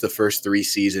at least the first 3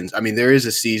 seasons. I mean, there is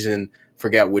a season,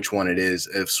 forget which one it is,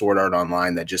 of Sword Art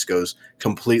Online that just goes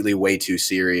completely way too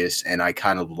serious, and I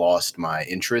kind of lost my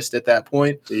interest at that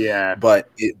point. Yeah. But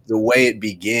the way it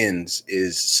begins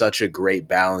is such a great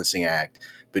balancing act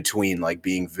between like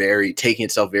being very taking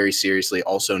itself very seriously,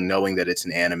 also knowing that it's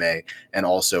an anime, and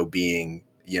also being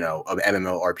an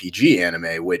MMORPG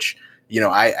anime, which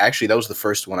I actually that was the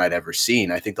first one I'd ever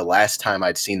seen. I think the last time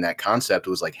I'd seen that concept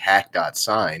was like Hack Dot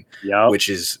Sign, Yep. which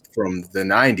is from the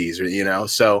 90s, or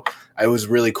so it was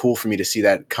really cool for me to see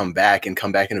that come back in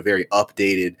a very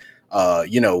updated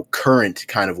current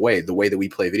kind of way. The way that we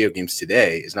play video games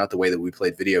today is not the way that we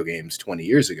played video games 20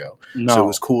 years ago. So it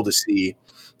was No. cool to see,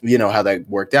 how that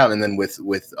worked out. And then with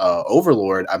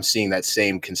Overlord, I'm seeing that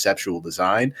same conceptual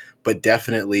design, but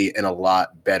definitely in a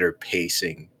lot better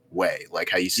pacing way. Like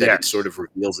how you said, it sort Yes. of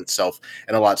reveals itself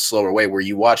in a lot slower way, where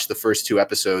you watch the first 2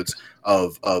 episodes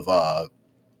of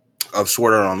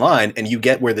Sword Art Online, and you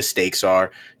get where the stakes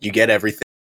are, you get everything,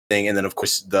 and then of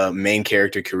course the main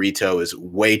character Kirito is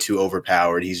way too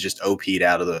overpowered. He's just OP'd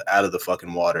out of the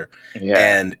fucking water, Yeah.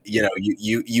 and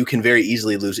you can very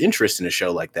easily lose interest in a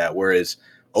show like that. Whereas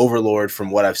Overlord,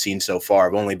 from what I've seen so far,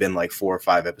 I've only been like 4 or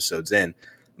 5 episodes in,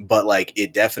 but like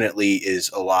it definitely is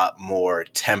a lot more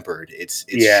tempered. It's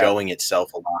Yeah. showing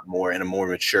itself a lot more in a more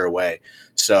mature way.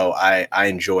 So I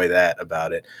enjoy that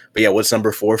about it. But yeah, what's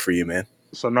number 4 for you, man?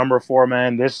 So number 4,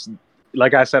 man. This,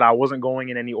 like I said, I wasn't going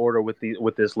in any order with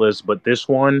this list, but this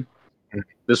one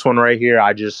right here,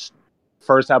 I just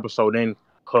first episode in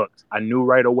hooked. I knew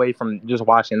right away from just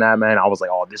watching that, man. I was like,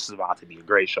 oh, this is about to be a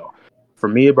great show. For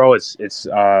me, bro, it's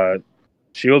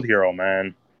Shield Hero,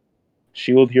 man.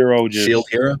 Shield Hero, Shield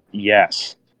just Hero?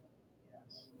 yes.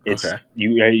 It's Okay.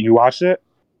 you watched it?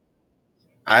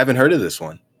 I haven't heard of this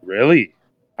one. Really?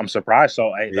 I'm surprised.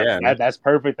 So Yeah, no. that's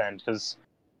perfect then, because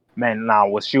man, now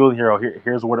with Shield Hero,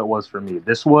 here's what it was for me.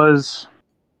 This one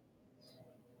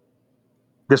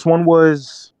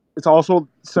was it's also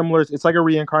similar. It's like a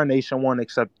reincarnation one,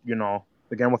 except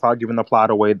again, without giving the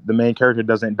plot away, the main character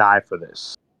doesn't die for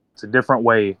this. It's a different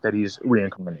way that he's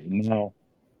reincarnated. Now,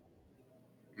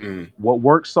 Mm, what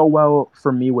worked so well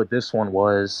for me with this one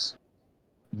was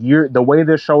the way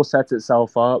this show sets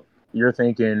itself up. you're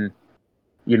thinking,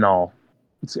 you know,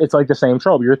 it's like the same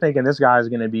trope. You're thinking this guy's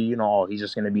gonna be, he's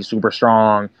just gonna be super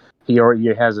strong. He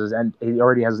already has his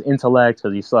intellect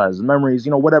because he still has his memories.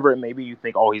 Whatever it may be, you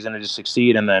think, oh, he's gonna just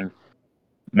succeed, and then,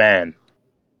 man,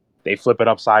 they flip it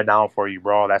upside down for you,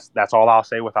 bro. That's all I'll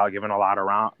say without giving a lot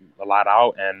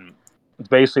out. And it's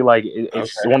basically like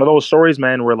it's Okay. one of those stories,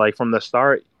 man, where like from the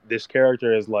start, this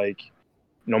character is like,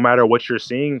 no matter what you're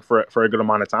seeing for a good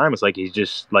amount of time, it's like he's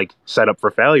just like set up for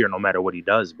failure no matter what he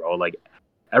does, bro. Like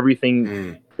everything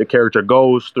Mm. the character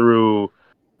goes through,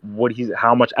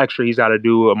 how much extra he's got to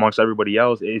do amongst everybody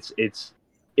else. It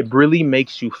really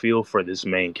makes you feel for this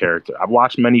main character. I've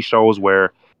watched many shows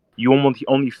where you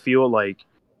only feel like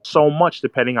so much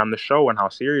depending on the show and how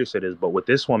serious it is, but with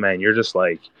this one, man, you're just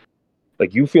like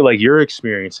you feel like you're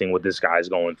experiencing what this guy's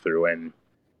going through. And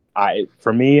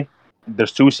for me,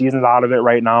 there's 2 seasons out of it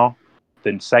right now.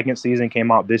 The second season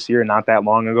came out this year, not that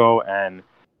long ago, and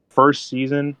first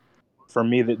season, for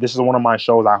me, this is one of my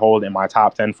shows I hold in my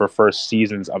top 10 for first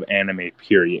seasons of anime,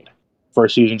 period.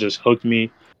 First season just hooked me.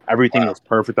 Everything Wow. was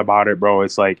perfect about it, bro.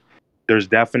 It's like there's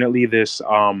definitely this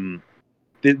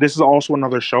this is also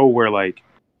another show where like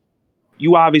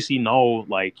you obviously know,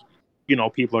 like,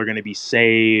 people are going to be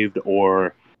saved,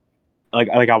 or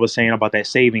like I was saying about that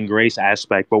saving grace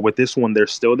aspect, but with this one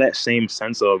there's still that same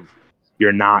sense of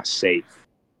you're not safe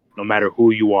no matter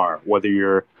who you are, whether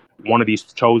you're one of these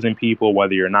chosen people,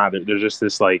 whether you're not. There's just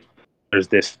this like there's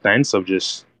this sense of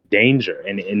just danger,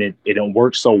 and it don't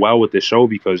work so well with this show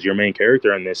because your main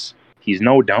character in this, he's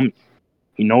no dummy.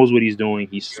 He knows what he's doing.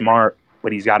 He's smart,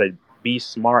 but he's got to be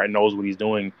smart and knows what he's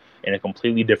doing in a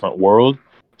completely different world.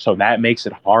 So that makes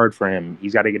it hard for him.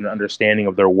 He's got to get an understanding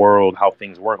of their world, how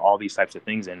things work, all these types of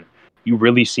things. And you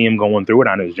really see him going through it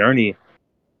on his journey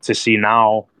to see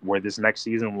now where this next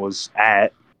season was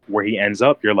at, where he ends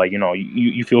up. You're like,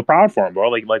 you feel proud for him, bro.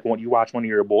 Like when you watch one of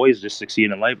your boys just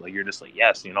succeed in life, like you're just like,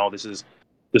 yes, this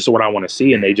is what I want to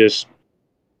see. And they just,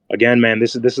 again, man,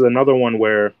 this is another one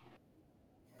where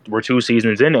we're 2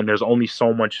 seasons in and there's only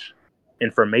so much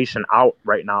information out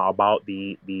right now about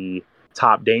the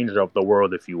top danger of the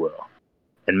world, if you will.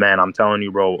 And man, I'm telling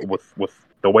you, bro, with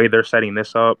the way they're setting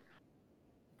this up,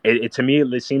 to me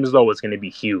it seems as though it's going to be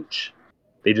huge.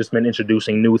 They just been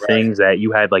introducing new Right. things that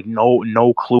you had like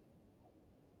no clue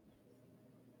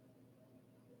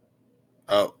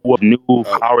Oh. of, new Oh.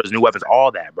 powers, new weapons,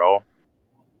 all that, bro.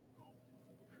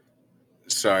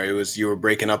 Sorry, you were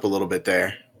breaking up a little bit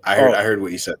there. Oh, I heard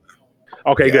what you said.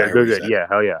 okay, Yeah, I good, heard what good, you good. said. Yeah,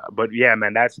 hell yeah. But yeah,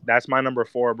 man, that's my number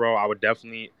 4, bro. I would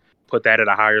definitely put that at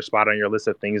a higher spot on your list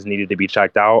of things needed to be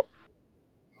checked out.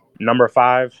 Number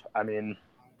 5, I mean,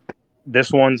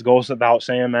 this one's goes without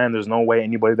saying, man. There's no way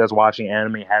anybody that's watching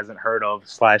anime hasn't heard of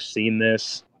 / seen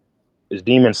this. Is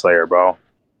Demon Slayer, bro.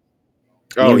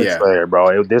 Oh Demon yeah. Slayer,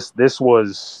 bro. This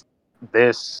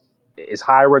is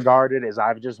high regarded as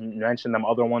I've just mentioned them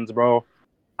other ones, bro.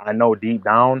 I know deep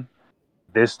down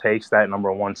this takes that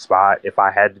number 1 spot if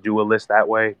I had to do a list that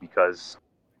way, because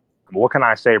what can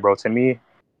I say, bro? To me,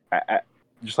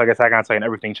 just like Attack on Titan,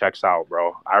 everything checks out,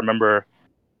 bro. I remember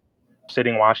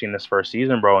sitting watching this first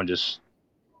season, bro, and just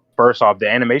first off, the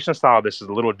animation style, this is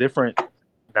a little different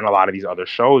than a lot of these other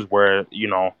shows where,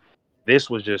 this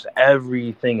was just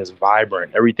everything is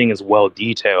vibrant, everything is well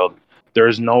detailed.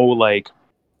 There's no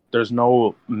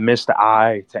missed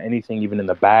eye to anything, even in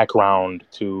the background,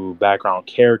 to background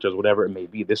characters, whatever it may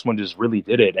be. This one just really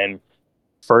did it. And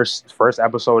first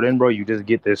episode in, bro, you just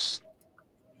get this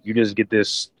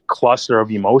cluster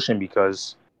of emotion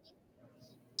because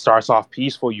it starts off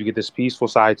peaceful. You get this peaceful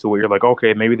side to it. You're like,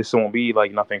 okay, maybe this won't be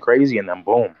like nothing crazy, and then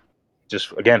boom,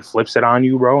 just again flips it on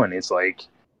you, bro. And it's like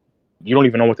you don't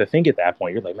even know what to think at that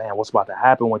point. You're like, man, what's about to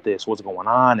happen with this? What's going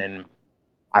on? And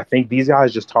I think these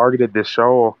guys just targeted this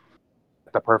show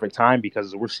at the perfect time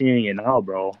because we're seeing it now,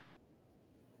 bro.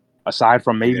 Aside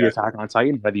from maybe Yeah. Attack on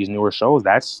Titan, but these newer shows,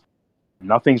 that's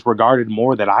nothing's regarded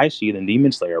more that I see than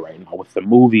Demon Slayer right now with the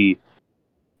movie,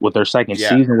 with their second Yeah.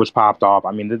 season, which popped off.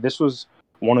 I mean, this was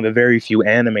one of the very few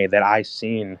anime that I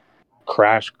seen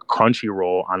crash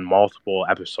Crunchyroll on multiple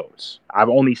episodes. I've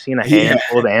only seen a Yeah.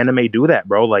 handful of anime do that,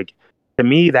 bro. Like to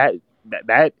me, that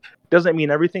doesn't mean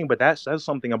everything, but that says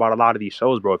something about a lot of these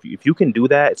shows, bro. If you can do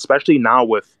that, especially now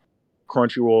with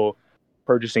Crunchyroll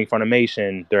purchasing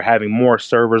Funimation, they're having more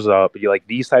servers up. You like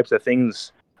these types of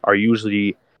things are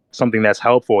usually something that's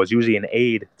helpful. It's usually an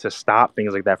aid to stop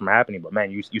things like that from happening. But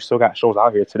man, you still got shows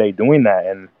out here today doing that,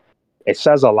 and it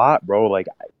says a lot, bro. Like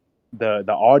the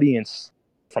audience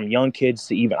from young kids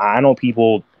to even I know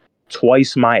people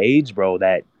twice my age, bro,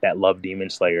 that love Demon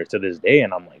Slayer to this day,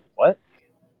 and I'm like, what?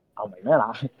 I'm like,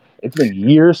 man, it's been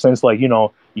years since like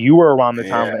you were around the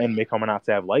time Yeah. of the anime coming out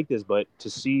to have liked this, but to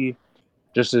see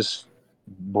just this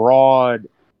broad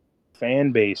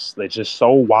fan base that's just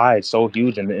so wide, so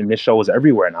huge, and this show is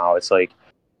everywhere now. It's like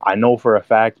I know for a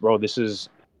fact, bro. This is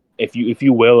if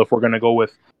you will, if we're gonna go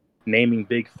with naming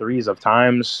big threes of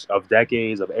times, of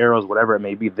decades, of eras, whatever it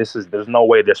may be, there's no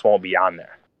way this won't be on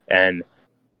there. And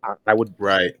I would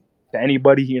Right. to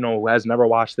anybody who has never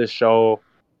watched this show,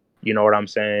 you know what I'm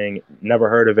saying, never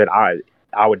heard of it,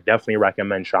 I would definitely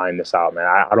recommend trying this out, man.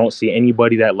 I don't see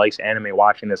anybody that likes anime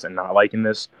watching this and not liking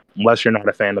this, unless you're not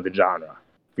a fan of the genre.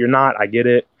 If you're not, I get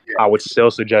it. I would still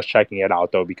suggest checking it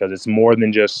out though, because it's more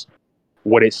than just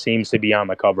what it seems to be on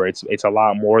the cover. It's a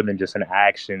lot more than just an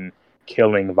action,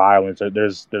 killing, violence.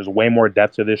 There's way more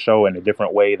depth to this show in a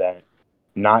different way that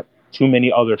not too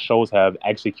many other shows have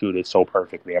executed so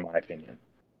perfectly, in my opinion.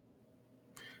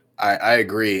 I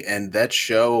agree. And that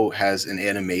show has an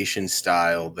animation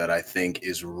style that I think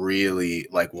is really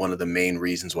like one of the main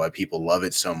reasons why people love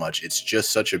it so much. It's just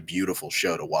such a beautiful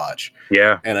show to watch.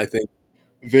 Yeah. And I think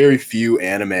very few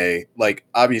anime, like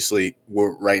obviously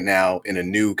we're right now in a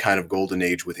new kind of golden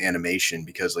age with animation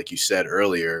because like you said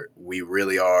earlier, we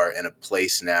really are in a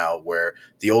place now where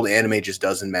the old anime just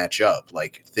doesn't match up.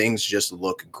 Like things just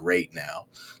look great now.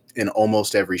 And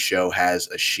almost every show has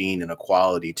a sheen and a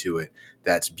quality to it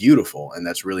that's beautiful and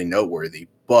that's really noteworthy.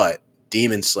 But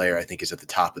Demon Slayer, I think, is at the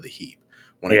top of the heap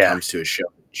when it Yeah. comes to a show.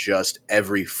 Just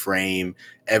every frame,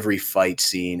 every fight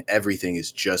scene, everything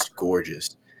is just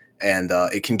gorgeous and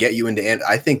it can get you into.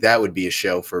 I think that would be a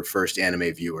show for first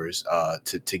anime viewers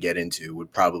to get into.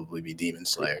 Would probably be Demon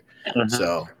Slayer. Mm-hmm.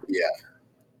 So yeah,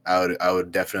 I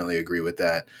would definitely agree with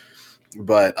that.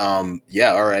 But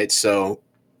yeah, all right. So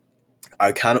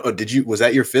I kind of was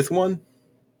that your fifth one?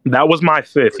 That was my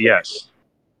fifth, yes.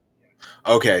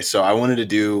 Okay, so I wanted to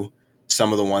do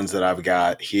some of the ones that I've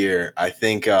got here. I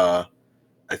think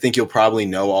you'll probably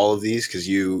know all of these because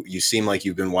you seem like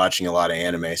you've been watching a lot of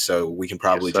anime. So we can Yes,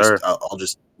 probably sir.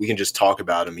 we can just talk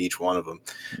about them, each one of them.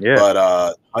 Yeah.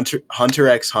 But Hunter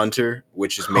x Hunter,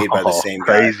 which is made by the Oh, same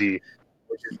guy. crazy.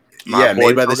 My Yeah, boy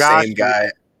made by the same Togashi.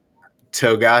 guy,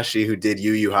 Togashi, who did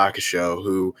Yu Yu Hakusho,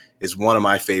 who is one of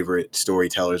my favorite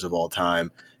storytellers of all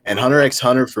time. And Hunter x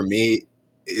Hunter, for me,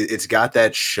 it's got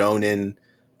that shonen,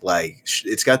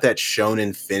 it's got that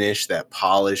shonen finish, that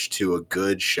polish to a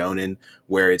good shonen,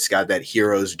 where it's got that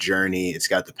hero's journey, it's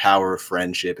got the power of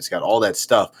friendship, it's got all that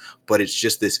stuff, but it's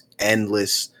just this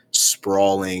endless,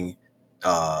 sprawling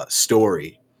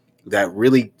story that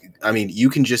really, I mean, you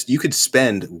could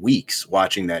spend weeks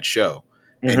watching that show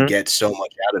and Mm-hmm. get so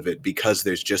much out of it because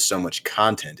there's just so much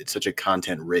content. It's such a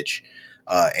content rich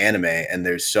anime, and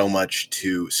there's so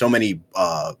many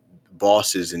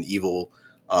bosses and evil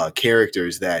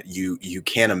characters that you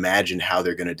can't imagine how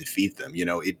they're going to defeat them.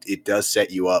 It does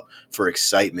set you up for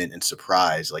excitement and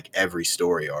surprise, like every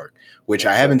story arc, which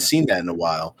I Yes, haven't sir. seen that in a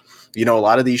while. A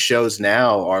lot of these shows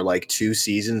now are like 2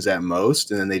 seasons at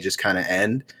most, and then they just kind of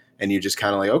end, and you're just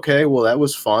kind of like, okay, well, that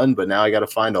was fun, but now I got to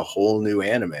find a whole new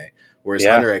anime. Whereas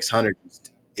Yeah. Hunter x Hunter,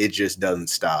 it just doesn't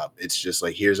stop. It's just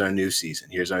like, here's our new season,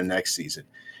 here's our next season,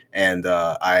 and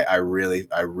I really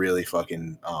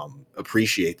fucking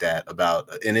appreciate that about.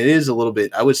 And it is a little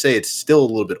bit. I would say it's still a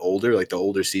little bit older. Like the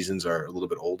older seasons are a little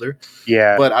bit older,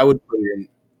 Yeah. but I would put it in.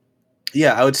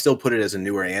 Yeah, I would still put it as a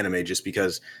newer anime just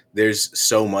because there's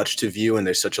so much to view and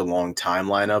there's such a long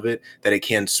timeline of it that it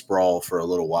can sprawl for a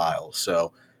little while.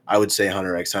 So I would say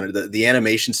Hunter x Hunter. The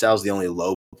animation style is the only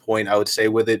low point I would say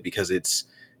with it because it's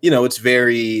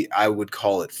very, I would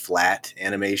call it flat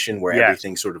animation where Yes.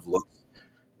 everything sort of looks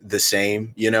the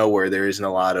same, where there isn't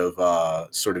a lot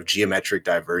of sort of geometric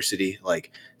diversity.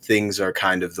 Like things are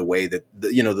kind of the way that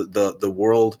the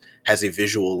world has a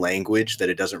visual language that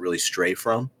it doesn't really stray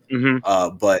from.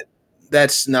 Mm-hmm. But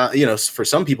that's not, for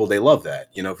some people, they love that.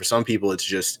 For some people, it's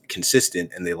just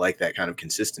consistent and they like that kind of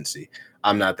consistency.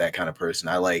 I'm not that kind of person.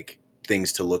 I like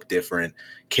things to look different,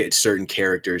 certain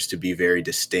characters to be very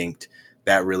distinct.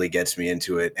 That really gets me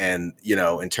into it. And,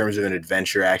 in terms of an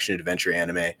action adventure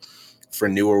anime, for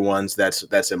newer ones,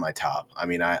 that's in my top. I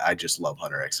mean, I just love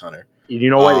Hunter x Hunter. You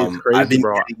know what? It's I've crazy, been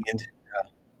bro. getting into.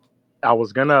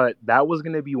 That was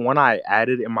gonna be one I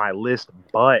added in my list,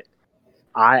 but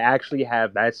I actually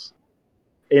have that's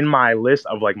in my list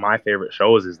of like my favorite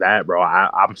shows is that, bro.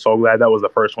 I'm so glad that was the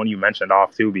first one you mentioned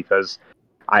off too, because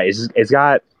it's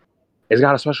got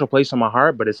a special place in my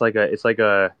heart, but it's like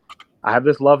a I have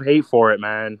this love hate for it,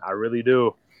 man. I really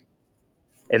do.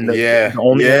 And Yeah, the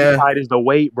only yeah, downside is the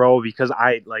weight, bro, because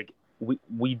I like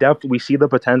we definitely see the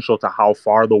potential to how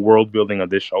far the world building of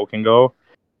this show can go.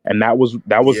 And that was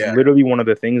yeah, literally one of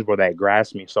the things where that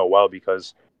grasped me so well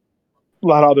because a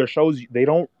lot of other shows, they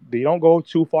don't go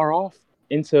too far off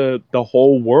into the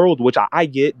whole world, which I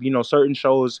get. You know, certain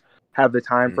shows have the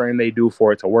time Mhm. frame they do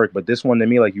for it to work, but this one to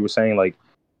me, like you were saying, like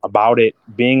about it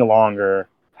being longer,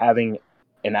 having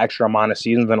an extra amount of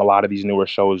seasons than a lot of these newer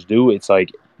shows do, it's like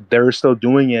they're still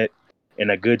doing it in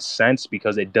a good sense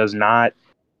because it does not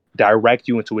direct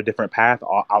you into a different path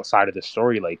outside of the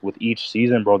story. Like with each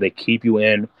season, bro, they keep you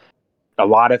in a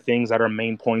lot of things that are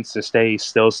main points to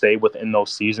still stay within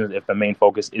those seasons if the main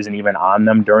focus isn't even on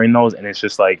them during those. And it's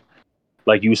just like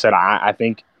you said, I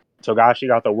think Togashi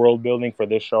got the world building for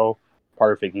this show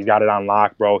perfect. He's got it on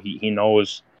lock, bro. He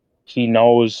knows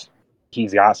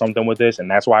he's got something with this,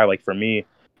 and that's why, like, for me,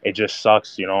 it just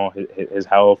sucks, his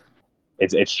health.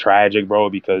 It's tragic, bro, Yeah,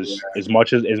 because as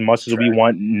much as we trash.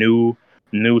 want new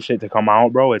shit to come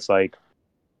out, bro, it's like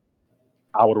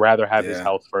I would rather have his Yeah,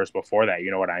 health first before that.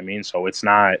 You know what I mean? So it's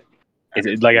not.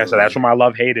 It's like I said, that's absolutely. what my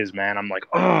love hate is, man. I'm like,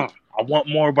 oh, I want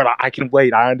more, but I can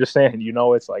wait. I understand.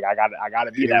 It's like I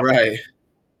gotta be that way. Right.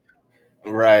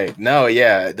 Right. No,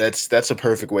 yeah, that's a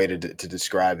perfect way to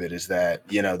describe it is that,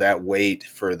 that wait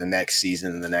for the next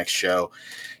season and the next show.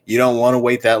 You don't want to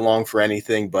wait that long for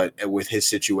anything, but with his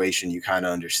situation, you kind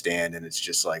of understand. And it's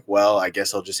just like, well, I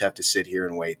guess I'll just have to sit here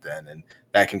and wait then. And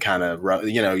that can kind of,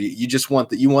 you just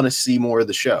you want to see more of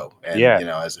the show. And,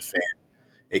 Yeah. as a fan,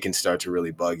 it can start to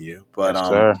really bug you. But Yes,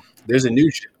 sir. there's a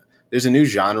new there's a new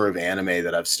genre of anime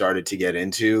that I've started to get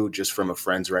into just from a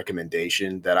friend's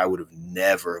recommendation that I would have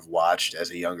never have watched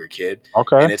as a younger kid,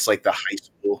 Okay. and it's like the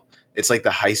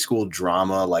high school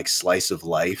drama, like slice of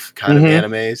life kind of Mm-hmm.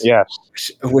 animes, Yes.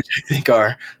 which I think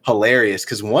are hilarious.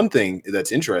 Because one thing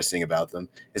that's interesting about them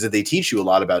is that they teach you a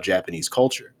lot about Japanese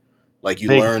culture. Like you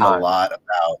Big learn a time. lot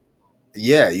about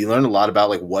yeah, you learn a lot about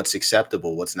like what's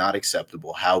acceptable, what's not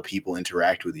acceptable, how people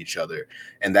interact with each other,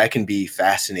 and that can be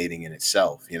fascinating in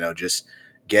itself. Just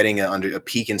getting a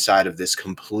peek inside of this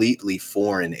completely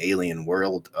foreign alien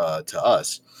world to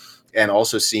us, and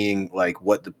also seeing like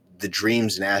what the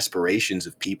dreams and aspirations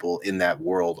of people in that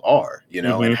world are, and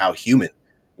Mm-hmm. how human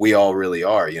we all really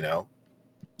are. Yeah,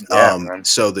 man.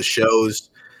 So the shows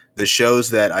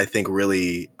that I think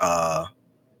really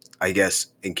I guess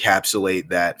encapsulate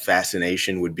that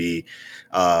fascination would be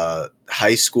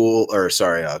high school or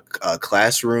sorry,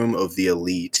 classroom of the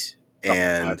elite Oh,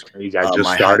 and that's crazy. I just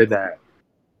my high. started that.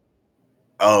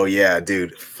 Oh yeah,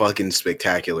 dude, fucking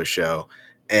spectacular show.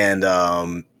 And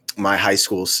my high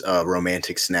school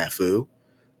romantic snafu.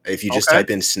 If you just Okay.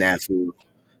 type in snafu,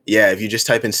 yeah, if you just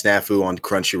type in snafu on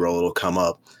Crunchyroll, it'll come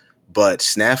up. But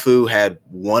Snafu had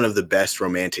one of the best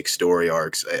romantic story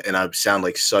arcs, and I sound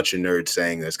like such a nerd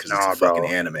saying this because it's a Nah, fucking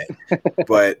bro. anime,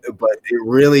 but it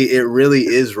really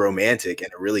is romantic,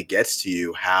 and it really gets to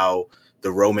you how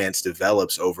the romance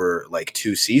develops over like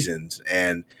 2 seasons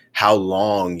and how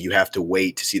long you have to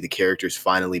wait to see the characters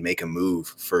finally make a move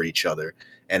for each other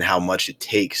and how much it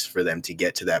takes for them to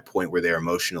get to that point where they're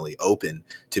emotionally open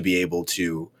to be able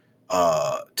to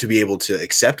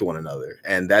accept one another.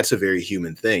 And that's a very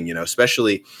human thing,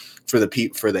 especially for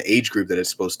the age group that it's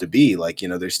supposed to be. Like,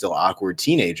 they're still awkward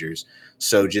teenagers,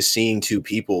 so just seeing two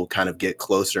people kind of get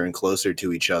closer and closer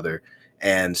to each other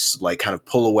and like kind of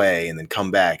pull away and then come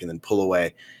back and then pull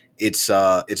away, it's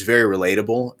very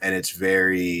relatable, and it's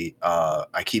very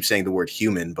I keep saying the word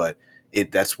human, but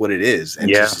that's what it is. And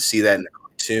just Yeah. to see that in the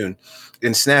cartoon,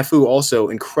 and Snafu also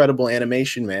incredible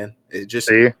animation, man. It just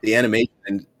See? the animation,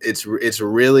 and it's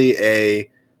really a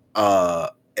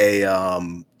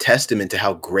testament to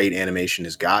how great animation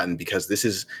has gotten, because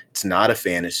it's not a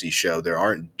fantasy show. There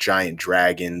aren't giant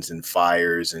dragons and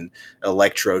fires and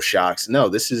electroshocks. No,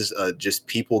 this is just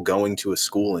people going to a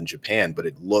school in Japan, but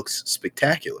it looks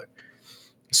spectacular.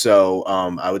 So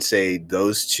I would say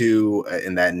those two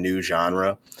in that new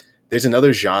genre. There's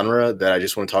another genre that I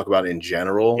just want to talk about in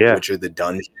general, Yeah. which are the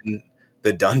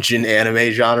dungeon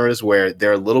anime genres, where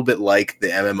they're a little bit like the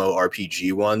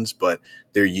MMORPG ones, but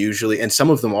they're usually, and some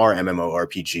of them are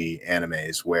MMORPG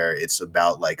animes where it's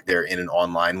about like they're in an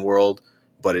online world,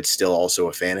 but it's still also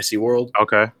a fantasy world,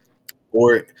 Okay.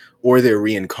 or or they're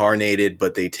reincarnated,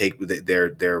 but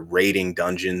they're raiding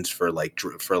dungeons for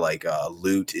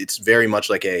loot. It's very much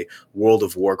like a World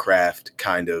of Warcraft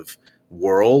kind of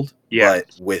world, Yeah.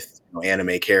 but with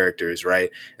anime characters, right?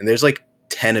 And there's like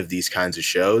 10 of these kinds of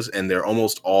shows, and they're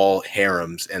almost all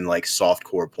harems and like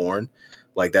softcore porn.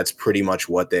 Like that's pretty much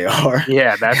what they are.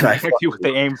 Yeah, that's And I exactly what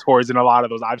fucking they aim towards in a lot of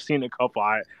those. I've seen a couple.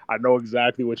 I know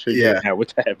exactly what you're yeah, getting at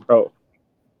with that, bro.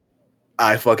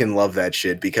 I fucking love that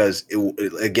shit because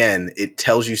again, it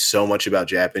tells you so much about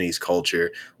Japanese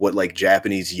culture, what like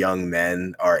Japanese young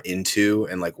men are into,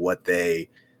 and like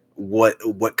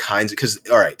what kinds, because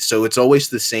all right, so it's always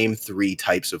the same three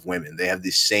types of women. They have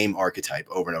the same archetype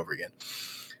over and over again.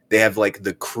 They have like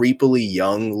the creepily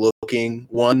young looking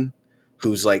one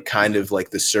who's like kind of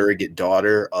like the surrogate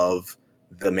daughter of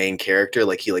the main character,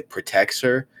 like he like protects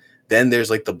her. Then there's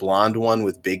like the blonde one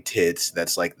with big tits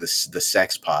that's like the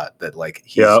sex pot that like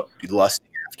he's Yep. lusting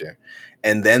after.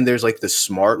 And then there's like the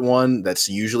smart one that's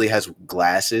usually has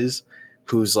glasses,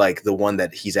 who's like the one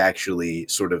that he's actually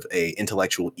sort of a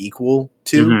intellectual equal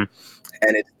to. Mm-hmm.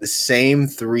 And it's the same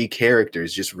three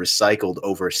characters just recycled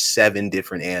over 7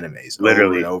 different animes over and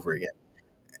Literally. over again.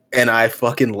 And I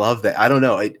fucking love that. I don't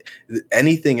know.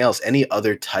 Anything else, any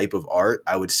other type of art,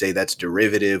 I would say that's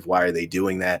derivative. Why are they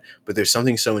doing that? But there's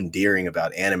something so endearing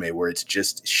about anime where it's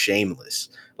just shameless.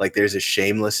 Like there's a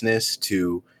shamelessness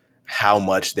to how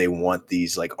much they want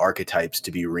these like archetypes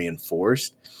to be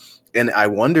reinforced. And I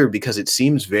wonder, because it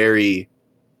seems very,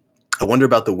 I wonder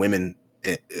about the women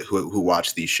who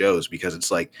watch these shows, because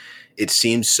it's like it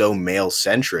seems so male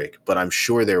centric, but I'm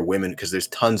sure there are women, because there's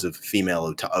tons of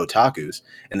female otakus,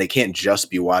 and they can't just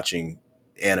be watching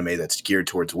anime that's geared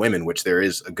towards women, which there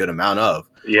is a good amount of.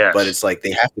 But Yes. it's like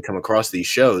they have to come across these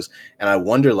shows, and I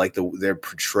wonder like their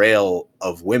portrayal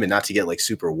of women, not to get like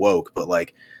super woke, but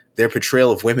like their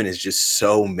portrayal of women is just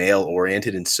so male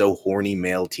oriented and so horny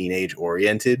male teenage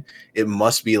oriented. It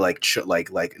must be like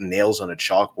like nails on a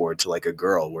chalkboard to like a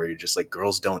girl, where you're just like,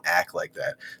 girls don't act like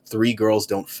that. 3 girls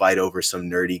don't fight over some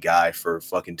nerdy guy for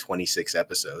fucking 26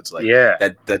 episodes. Like Yeah.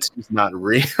 that's just not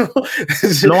real.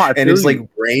 No, I And feel it's like you.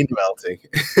 brain melting.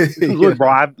 Look, bro,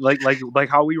 I like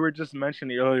how we were just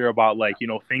mentioning earlier about like, you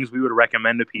know, things we would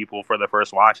recommend to people for the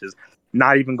first watches.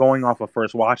 Not even going off of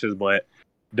first watches, but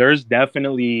there's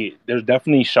definitely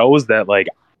shows that like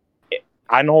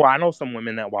I know some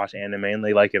women that watch anime and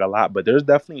they like it a lot, but there's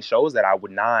definitely shows that I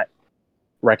would not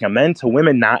recommend to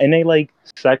women, not in a like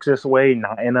sexist way,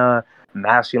 not in a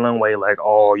masculine way, like,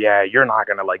 oh yeah, you're not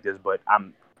gonna like this. But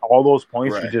I'm all those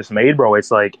points you Right. just made, bro. It's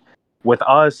like with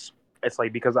us, it's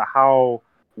like because of how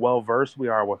well versed we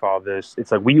are with all this,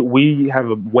 it's like we have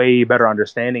a way better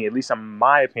understanding, at least in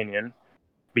my opinion,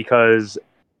 because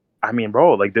I mean,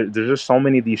 bro, like there's just so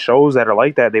many of these shows that are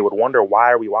like that. They would wonder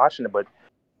why are we watching it, but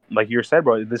like you said,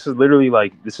 bro, this is literally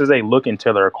like this is a look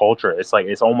into their culture. It's like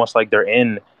it's almost like they're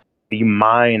in the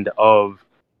mind of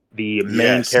the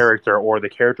main Yes. character or the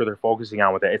character they're focusing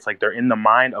on with it. It's like they're in the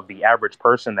mind of the average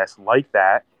person that's like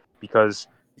that because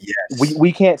we, Yes.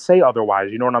 we can't say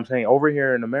otherwise. You know what I'm saying? Over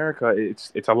here in America,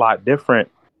 it's a lot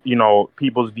different. You know,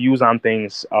 people's views on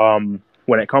things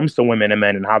when it comes to women and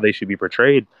men and how they should be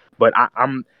portrayed. But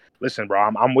I'm listen, bro,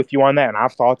 I'm with you on that, and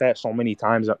I've thought that so many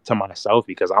times to myself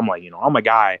because I'm like, you know, I'm a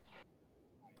guy.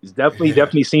 It's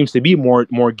definitely seems to be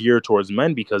more geared towards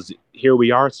men because here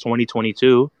we are, it's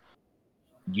 2022.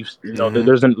 You know, Hmm.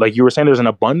 there's like you were saying, there's an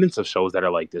abundance of shows that are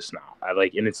like this now. I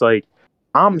like, and it's like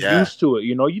I'm Yeah. used to it.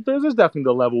 You know, there's definitely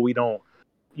the level we don't.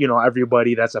 You know,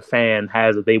 everybody that's a fan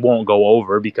has that they won't go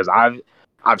over because I've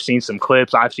seen some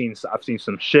clips, I've seen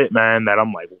some shit, man, that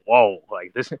I'm like, whoa,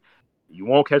 like this. You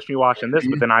won't catch me watching this,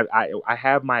 but then I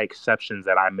have my exceptions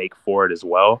that I make for it as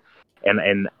well,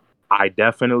 and I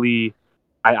definitely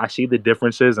I see the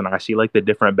differences and I see like the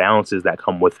different balances that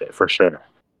come with it for sure.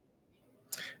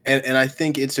 And I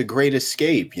think it's a great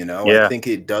escape, you know. I Yeah, think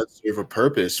it does serve a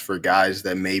purpose for guys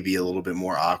that may be a little bit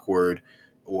more awkward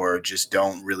or just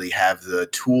don't really have the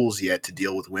tools yet to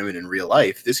deal with women in real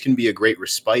life. This can be a great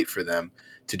respite for them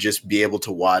to just be able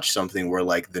to watch something where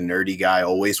like the nerdy guy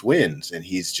always wins and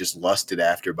he's just lusted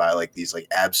after by like these like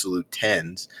absolute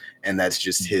tens, and that's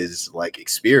just his like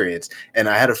experience. And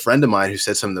I had a friend of mine who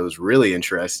said something that was really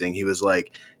interesting. He was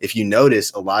like, if you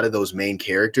notice, a lot of those main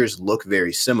characters look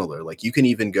very similar. Like you can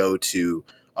even go to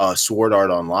Sword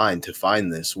Art Online to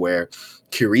find this, where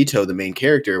Kirito, the main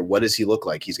character, what does he look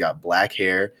like? He's got black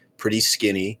hair, pretty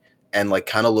skinny, and like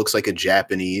kind of looks like a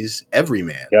Japanese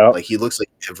everyman. yeah, Like he looks like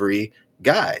every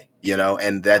guy, you know,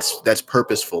 and that's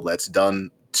purposeful. That's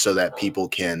done so that people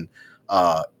can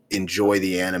enjoy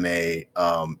the anime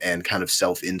and kind of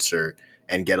self-insert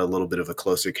and get a little bit of a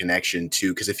closer connection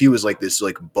to, because if he was like this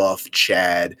like buff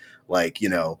Chad, like, you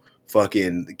know,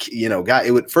 fucking, you know, guy,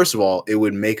 it would, first of all, it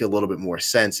would make a little bit more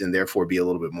sense and therefore be a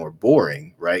little bit more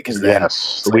boring, right? Because then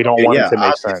yes. it's like, We don't okay, want it yeah, to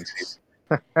make obviously, sense.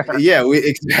 yeah, we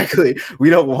exactly, we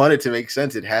don't want it to make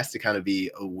sense. It has to kind of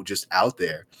be just out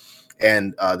there.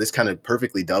 And this kind of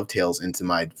perfectly dovetails into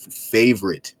my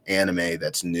favorite anime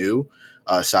that's new,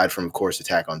 aside from, of course,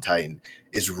 Attack on Titan,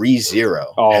 is ReZero.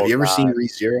 Have Oh you ever seen God,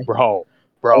 ReZero? bro, Oh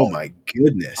bro. my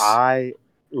goodness. I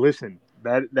listen.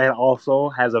 That also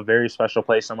has a very special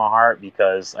place in my heart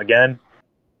because again,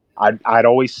 I'd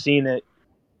always seen it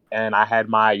and I had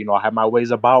my, I had my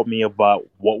ways about me about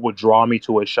what would draw me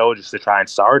to a show just to try and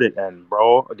start it. And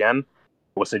bro, again,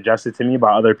 it was suggested to me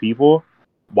by other people,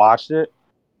 watched it,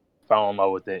 fell in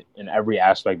love with it in every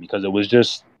aspect because it was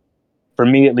just, for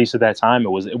me at least at that time, it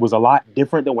was a lot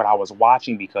different than what I was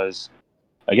watching because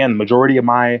again, the majority of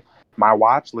my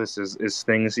watch list is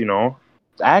things,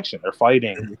 it's action. They're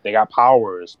fighting. They got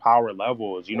powers, power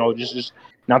levels. Just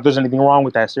not there's anything wrong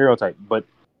with that stereotype, but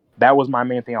that was my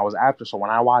main thing I was after. So when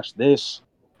I watched this,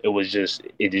 it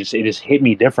just hit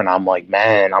me different. I'm like,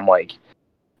 man,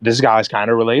 this guy's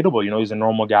kind of relatable. He's a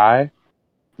normal guy.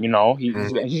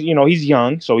 He's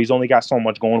young, so he's only got so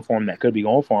much going for him that could be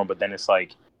going for him. But then it's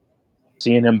like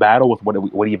seeing him battle with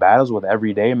what he battles with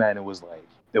every day, man. It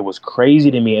was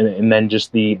crazy to me, and then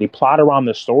just the plot around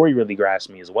the story really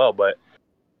grasped me as well. But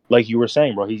like you were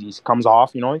saying, bro, he comes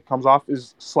off,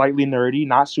 as slightly nerdy,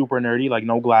 not super nerdy, like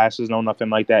no glasses, no nothing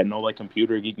like that, no like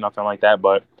computer geek, nothing like that.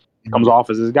 But comes off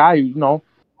as this guy who,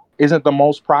 isn't the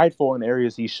most prideful in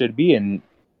areas he should be. And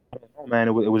I don't know, man,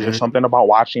 it was just something about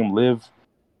watching him live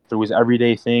through his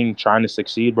everyday thing, trying to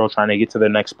succeed, bro, trying to get to the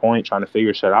next point, trying to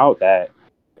figure shit out that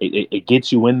it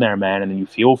gets you in there, man, and then you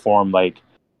feel for him like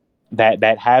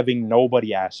that having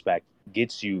nobody aspect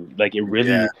gets you, like it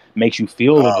really makes you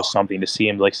feel a little something to see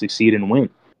him like succeed and win.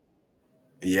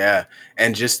 Yeah,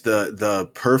 and just the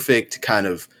perfect kind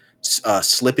of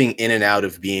slipping in and out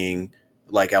of being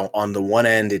like on the one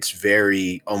end, it's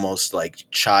very almost like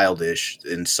childish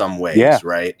in some Yeah. ways,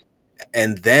 right?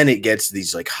 And then it gets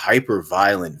these like hyper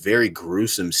violent, very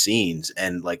gruesome scenes,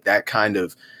 and like that kind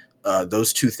of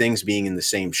those two things being in the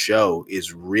same show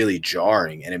is really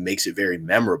jarring, and it makes it very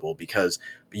memorable because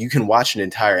you can watch an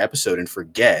entire episode and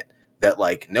forget that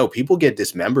like no, people get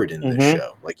dismembered in this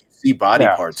show. Like you see body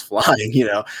parts flying,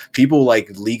 people like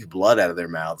leak blood out of their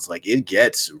mouths. Like it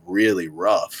gets really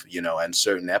rough, in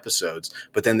certain episodes.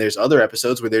 But then there's other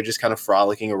episodes where they're just kind of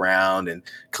frolicking around and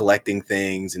collecting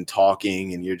things and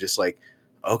talking, and you're just like,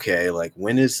 okay, like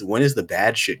when is the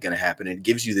bad shit gonna happen? And it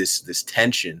gives you this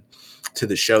tension to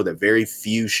the show that very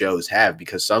few shows have,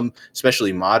 because some,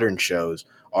 especially modern shows,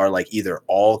 are like either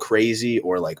all crazy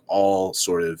or like all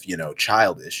sort of,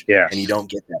 childish. Yeah. And you don't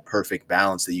get that perfect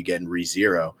balance that you get in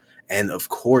ReZero. And of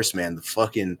course, man, the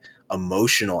fucking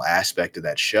emotional aspect of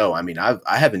that show. I mean, I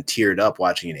haven't teared up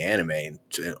watching an anime in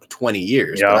 20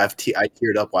 years, but I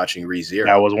teared up watching ReZero.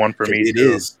 That was one for me it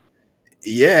too. is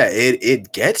Yeah,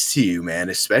 it gets to you, man,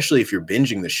 especially if you're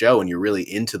binging the show and you're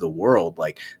really into the world.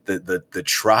 Like the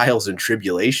trials and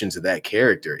tribulations of that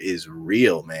character is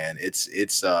real, man.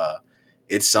 It's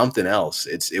something else.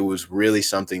 It was really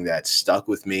something that stuck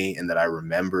with me and that I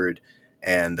remembered,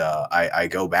 and I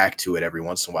go back to it every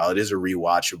once in a while. It is a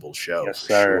rewatchable show, Yes, for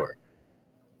sir. sure.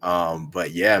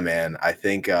 But yeah, man, I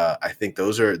think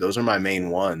those are my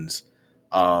main ones.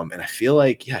 And I feel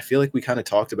like we kind of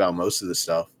talked about most of the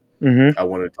stuff I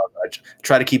wanted to talk about.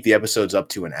 Try to keep the episodes up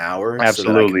to an hour.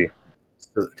 Absolutely.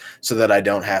 So that I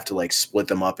don't have to like split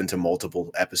them up into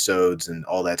multiple episodes and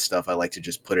all that stuff. I like to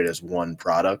just put it as one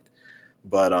product.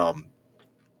 But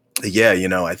yeah,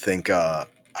 I think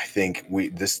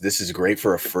this is great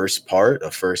for a first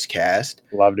cast.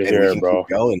 Love to And hear we it, can bro. keep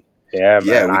going. Yeah,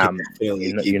 Yeah, man. we can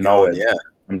definitely keep Know going. it.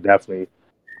 Yeah.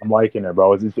 I'm liking it,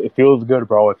 bro. It feels good,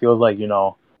 bro. It feels like,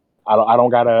 I don't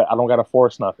gotta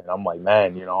force nothing. I'm like,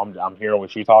 man, I'm hearing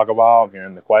what you talk about, I'm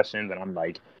hearing the questions, and I'm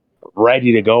like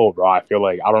ready to go, bro. I feel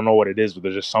like I don't know what it is, but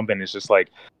there's just something. It's just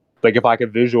like if I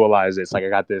could visualize it, it's like I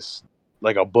got this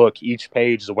like a book. Each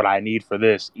page is what I need for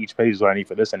this. Each page is what I need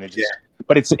for this, and it just.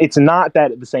 But it's not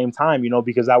that at the same time,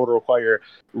 because that would require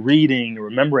reading,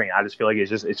 remembering. I just feel like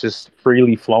it's just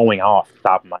freely flowing off the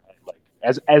top of my head. Like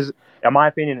as in my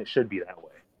opinion, it should be that way.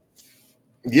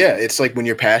 Yeah, it's like when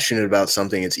you're passionate about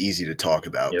something, it's easy to talk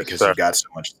about because sir. you've got so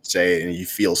much to say and you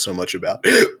feel so much about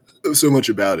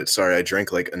it. Sorry, I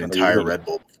drank like an entire Red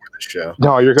Bull before the show.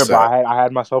 No, you're good, So, bro. I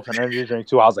had myself an energy drink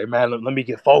too. I was like, man, let me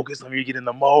get focused. Let me get in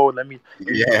the mode. Let me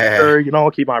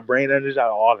keep my brain energized.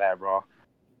 All that, bro.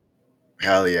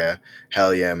 Hell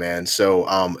yeah, man.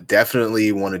 So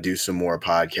definitely want to do some more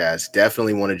podcasts.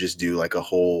 Definitely want to just do like a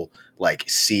whole like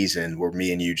season where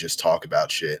me and you just talk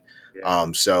about shit.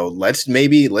 Yeah. So let's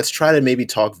try to maybe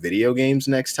talk video games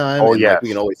next time. Oh, and yes. like we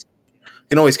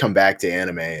can always come back to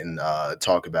anime and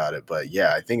talk about it. But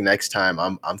yeah, I think next time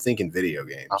I'm thinking video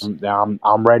games.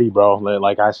 I'm ready, bro.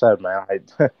 Like I said, man,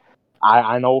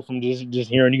 I know from just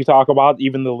hearing you talk about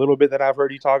even the little bit that I've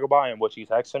heard you talk about and what you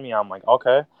texted me, I'm like,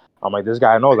 okay. I'm like, this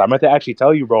guy knows. I meant to actually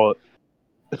tell you, bro,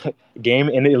 game,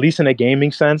 and at least in a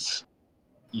gaming sense,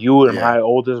 you and my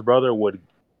oldest brother would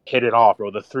hit it off, bro.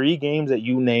 The 3 games that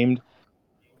you named,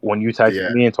 when you texted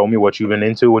Yeah. me and told me what you've been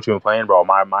into, what you've been playing, bro.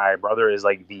 My brother is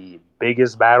like the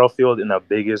biggest Battlefield and the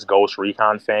biggest Ghost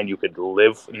Recon fan you could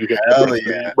ever Hell meet,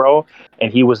 yeah. bro.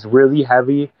 And he was really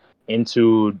heavy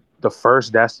into the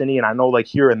first Destiny, and I know like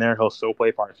here and there he'll still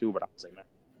play part two, but I was like, man.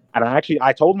 And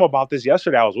I told him about this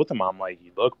yesterday. I was with him. I'm like,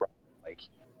 look, bro, like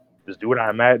this dude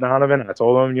I met Donovan. I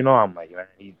told him, I'm like, man,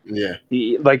 Yeah.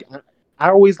 he like I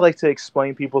always like to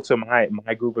explain people to my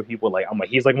group of people. Like I'm like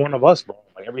he's like one of us, bro.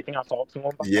 Like everything I talk to him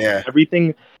about, Yeah.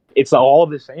 everything, it's all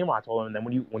the same. I told him, and then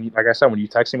when you like I said, when you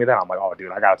texted me that, I'm like, oh,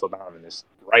 dude, I gotta tell Donovan this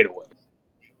right away.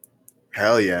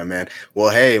 Hell yeah, man. Well,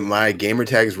 hey, my gamer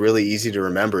tag is really easy to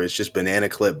remember. It's just Banana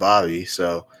Clip Bobby.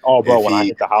 So Oh, bro, if when I he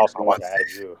hit the house, I'm about wants, to add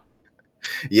you.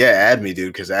 yeah, add me,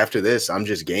 dude. Because after this, I'm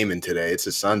just gaming today. It's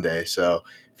a Sunday, so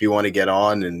if you want to get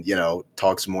on and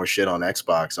talk some more shit on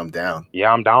Xbox, I'm down.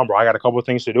 Yeah, I'm down, bro. I got a couple of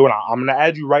things to do, and I'm gonna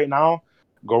add you right now.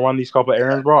 Go run these couple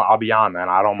errands, bro. I'll be on, man.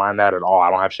 I don't mind that at all. I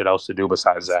don't have shit else to do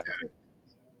besides that.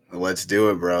 Let's do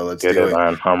it, bro. Let's Get do it, it.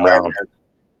 man. I'm All right, down. man.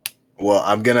 Well,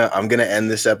 I'm gonna end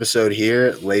this episode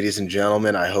here, ladies and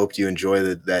gentlemen. I hope you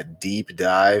enjoy that deep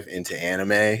dive into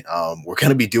anime. We're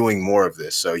gonna be doing more of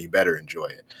this, so you better enjoy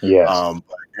it. Yes.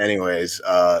 But anyways,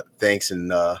 thanks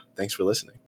and thanks for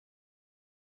listening.